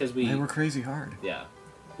think it's because we. They were crazy hard. Yeah,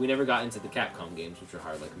 we never got into the Capcom games, which are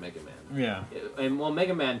hard, like Mega Man. Yeah. And well,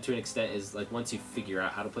 Mega Man to an extent is like once you figure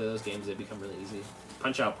out how to play those games, they become really easy.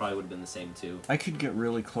 Punch Out probably would have been the same too. I could get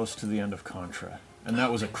really close to the end of Contra, and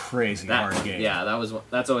that was a crazy hard game. Yeah,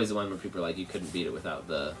 that's always the one where people are like, you couldn't beat it without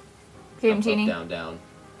the Game up, Genie. down, down.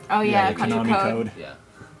 Oh yeah, the Contra Konami Code. code. Yeah.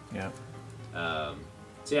 Yeah.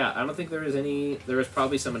 So yeah, I don't think there was any. There was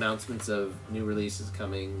probably some announcements of new releases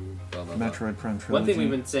coming. Blah, blah, blah. Metroid Prime Trilogy. One thing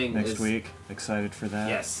we've been saying next is, week. Excited for that.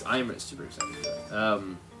 Yes, I am super excited for that.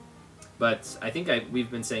 But I think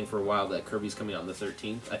we've been saying for a while that Kirby's coming out on the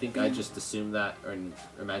 13th. I think I just assumed that or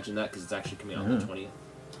imagined that because it's actually coming out on the 20th.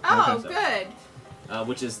 Oh, Okay. good.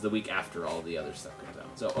 Which is the week after all the other stuff comes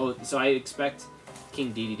out. So I expect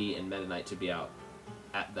King DDD and Meta Knight to be out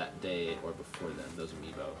at that day or before then. Those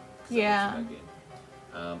Amiibo. 'cause Yeah. I like that game.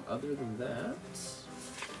 Other than that,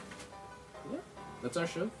 yeah, that's our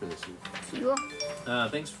show for this week. Cool.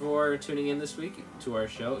 Thanks for tuning in this week to our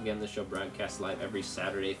show. Again, the show broadcasts live every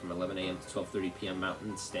Saturday from 11 a.m. to 12:30 p.m.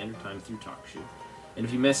 Mountain Standard Time through TalkShoe. And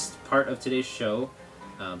if you missed part of today's show,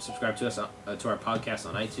 subscribe to us to our podcast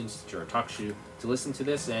on iTunes, Stitcher, or TalkShoe to listen to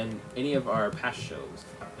this and any of our past shows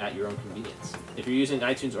at your own convenience. If you're using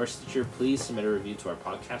iTunes or Stitcher, please submit a review to our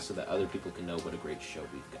podcast so that other people can know what a great show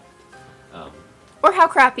we've got. Or how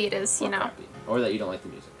crappy it is, you Or know. crappy. Or that you don't like the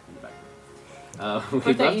music in the background. Or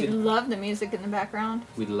We'd that love you to. love the music in the background.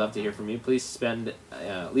 We'd love to hear from you. Please send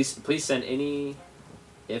any,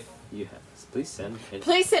 if you have. Please send.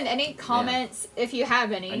 Please send any comments if you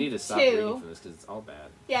have any. I need to stop reading from this because it's all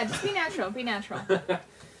bad. Yeah, just be natural. Be natural.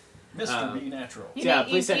 Mr. Be Natural. You Yeah, need-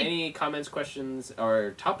 please send you- any comments, questions,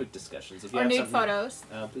 or topic discussions. If you Or have nude something, photos.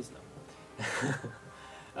 Please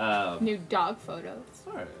no. Nude dog photos.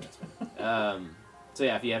 Alright, that's fine. So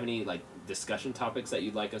yeah, if you have any like discussion topics that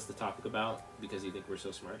you'd like us to talk about because you think we're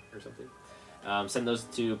so smart or something, send those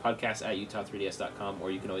to podcast@utah3ds.com, or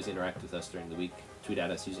you can always interact with us during the week. Tweet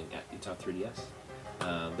at us using @utah3ds.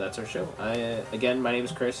 That's our show. Again, my name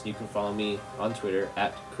is Chris, and you can follow me on Twitter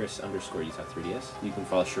 @Chris_utah3ds. You can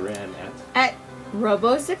follow Sharan At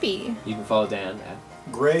RoboZippy. You can follow Dan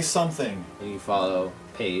Gray something. and you can follow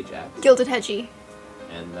Paige Gilded Hedgie.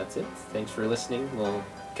 And that's it. Thanks for listening. We'll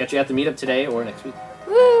catch you at the meetup today or next week.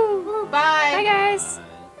 Woo! Woo, bye. Bye, guys.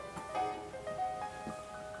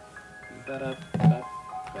 Bye.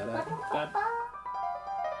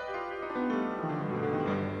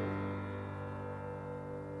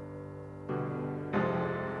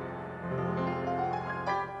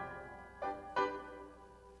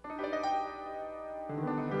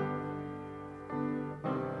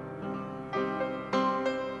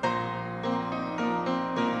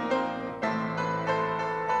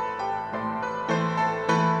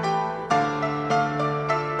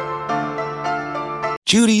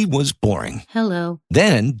 Judy was boring. Hello.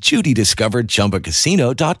 Then Judy discovered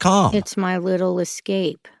ChumbaCasino.com. It's my little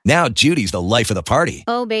escape. Now Judy's the life of the party.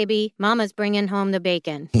 Oh, baby, mama's bringing home the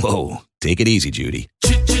bacon. Whoa, take it easy, Judy.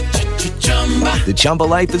 The Chumba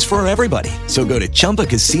life is for everybody. So go to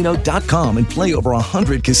ChumbaCasino.com and play over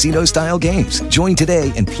 100 casino-style games. Join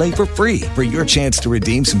today and play for free for your chance to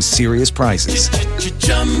redeem some serious prizes.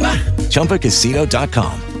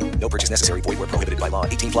 ChumbaCasino.com. No purchase necessary. Void where prohibited by law.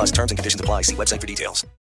 18+ terms and conditions apply. See website for details.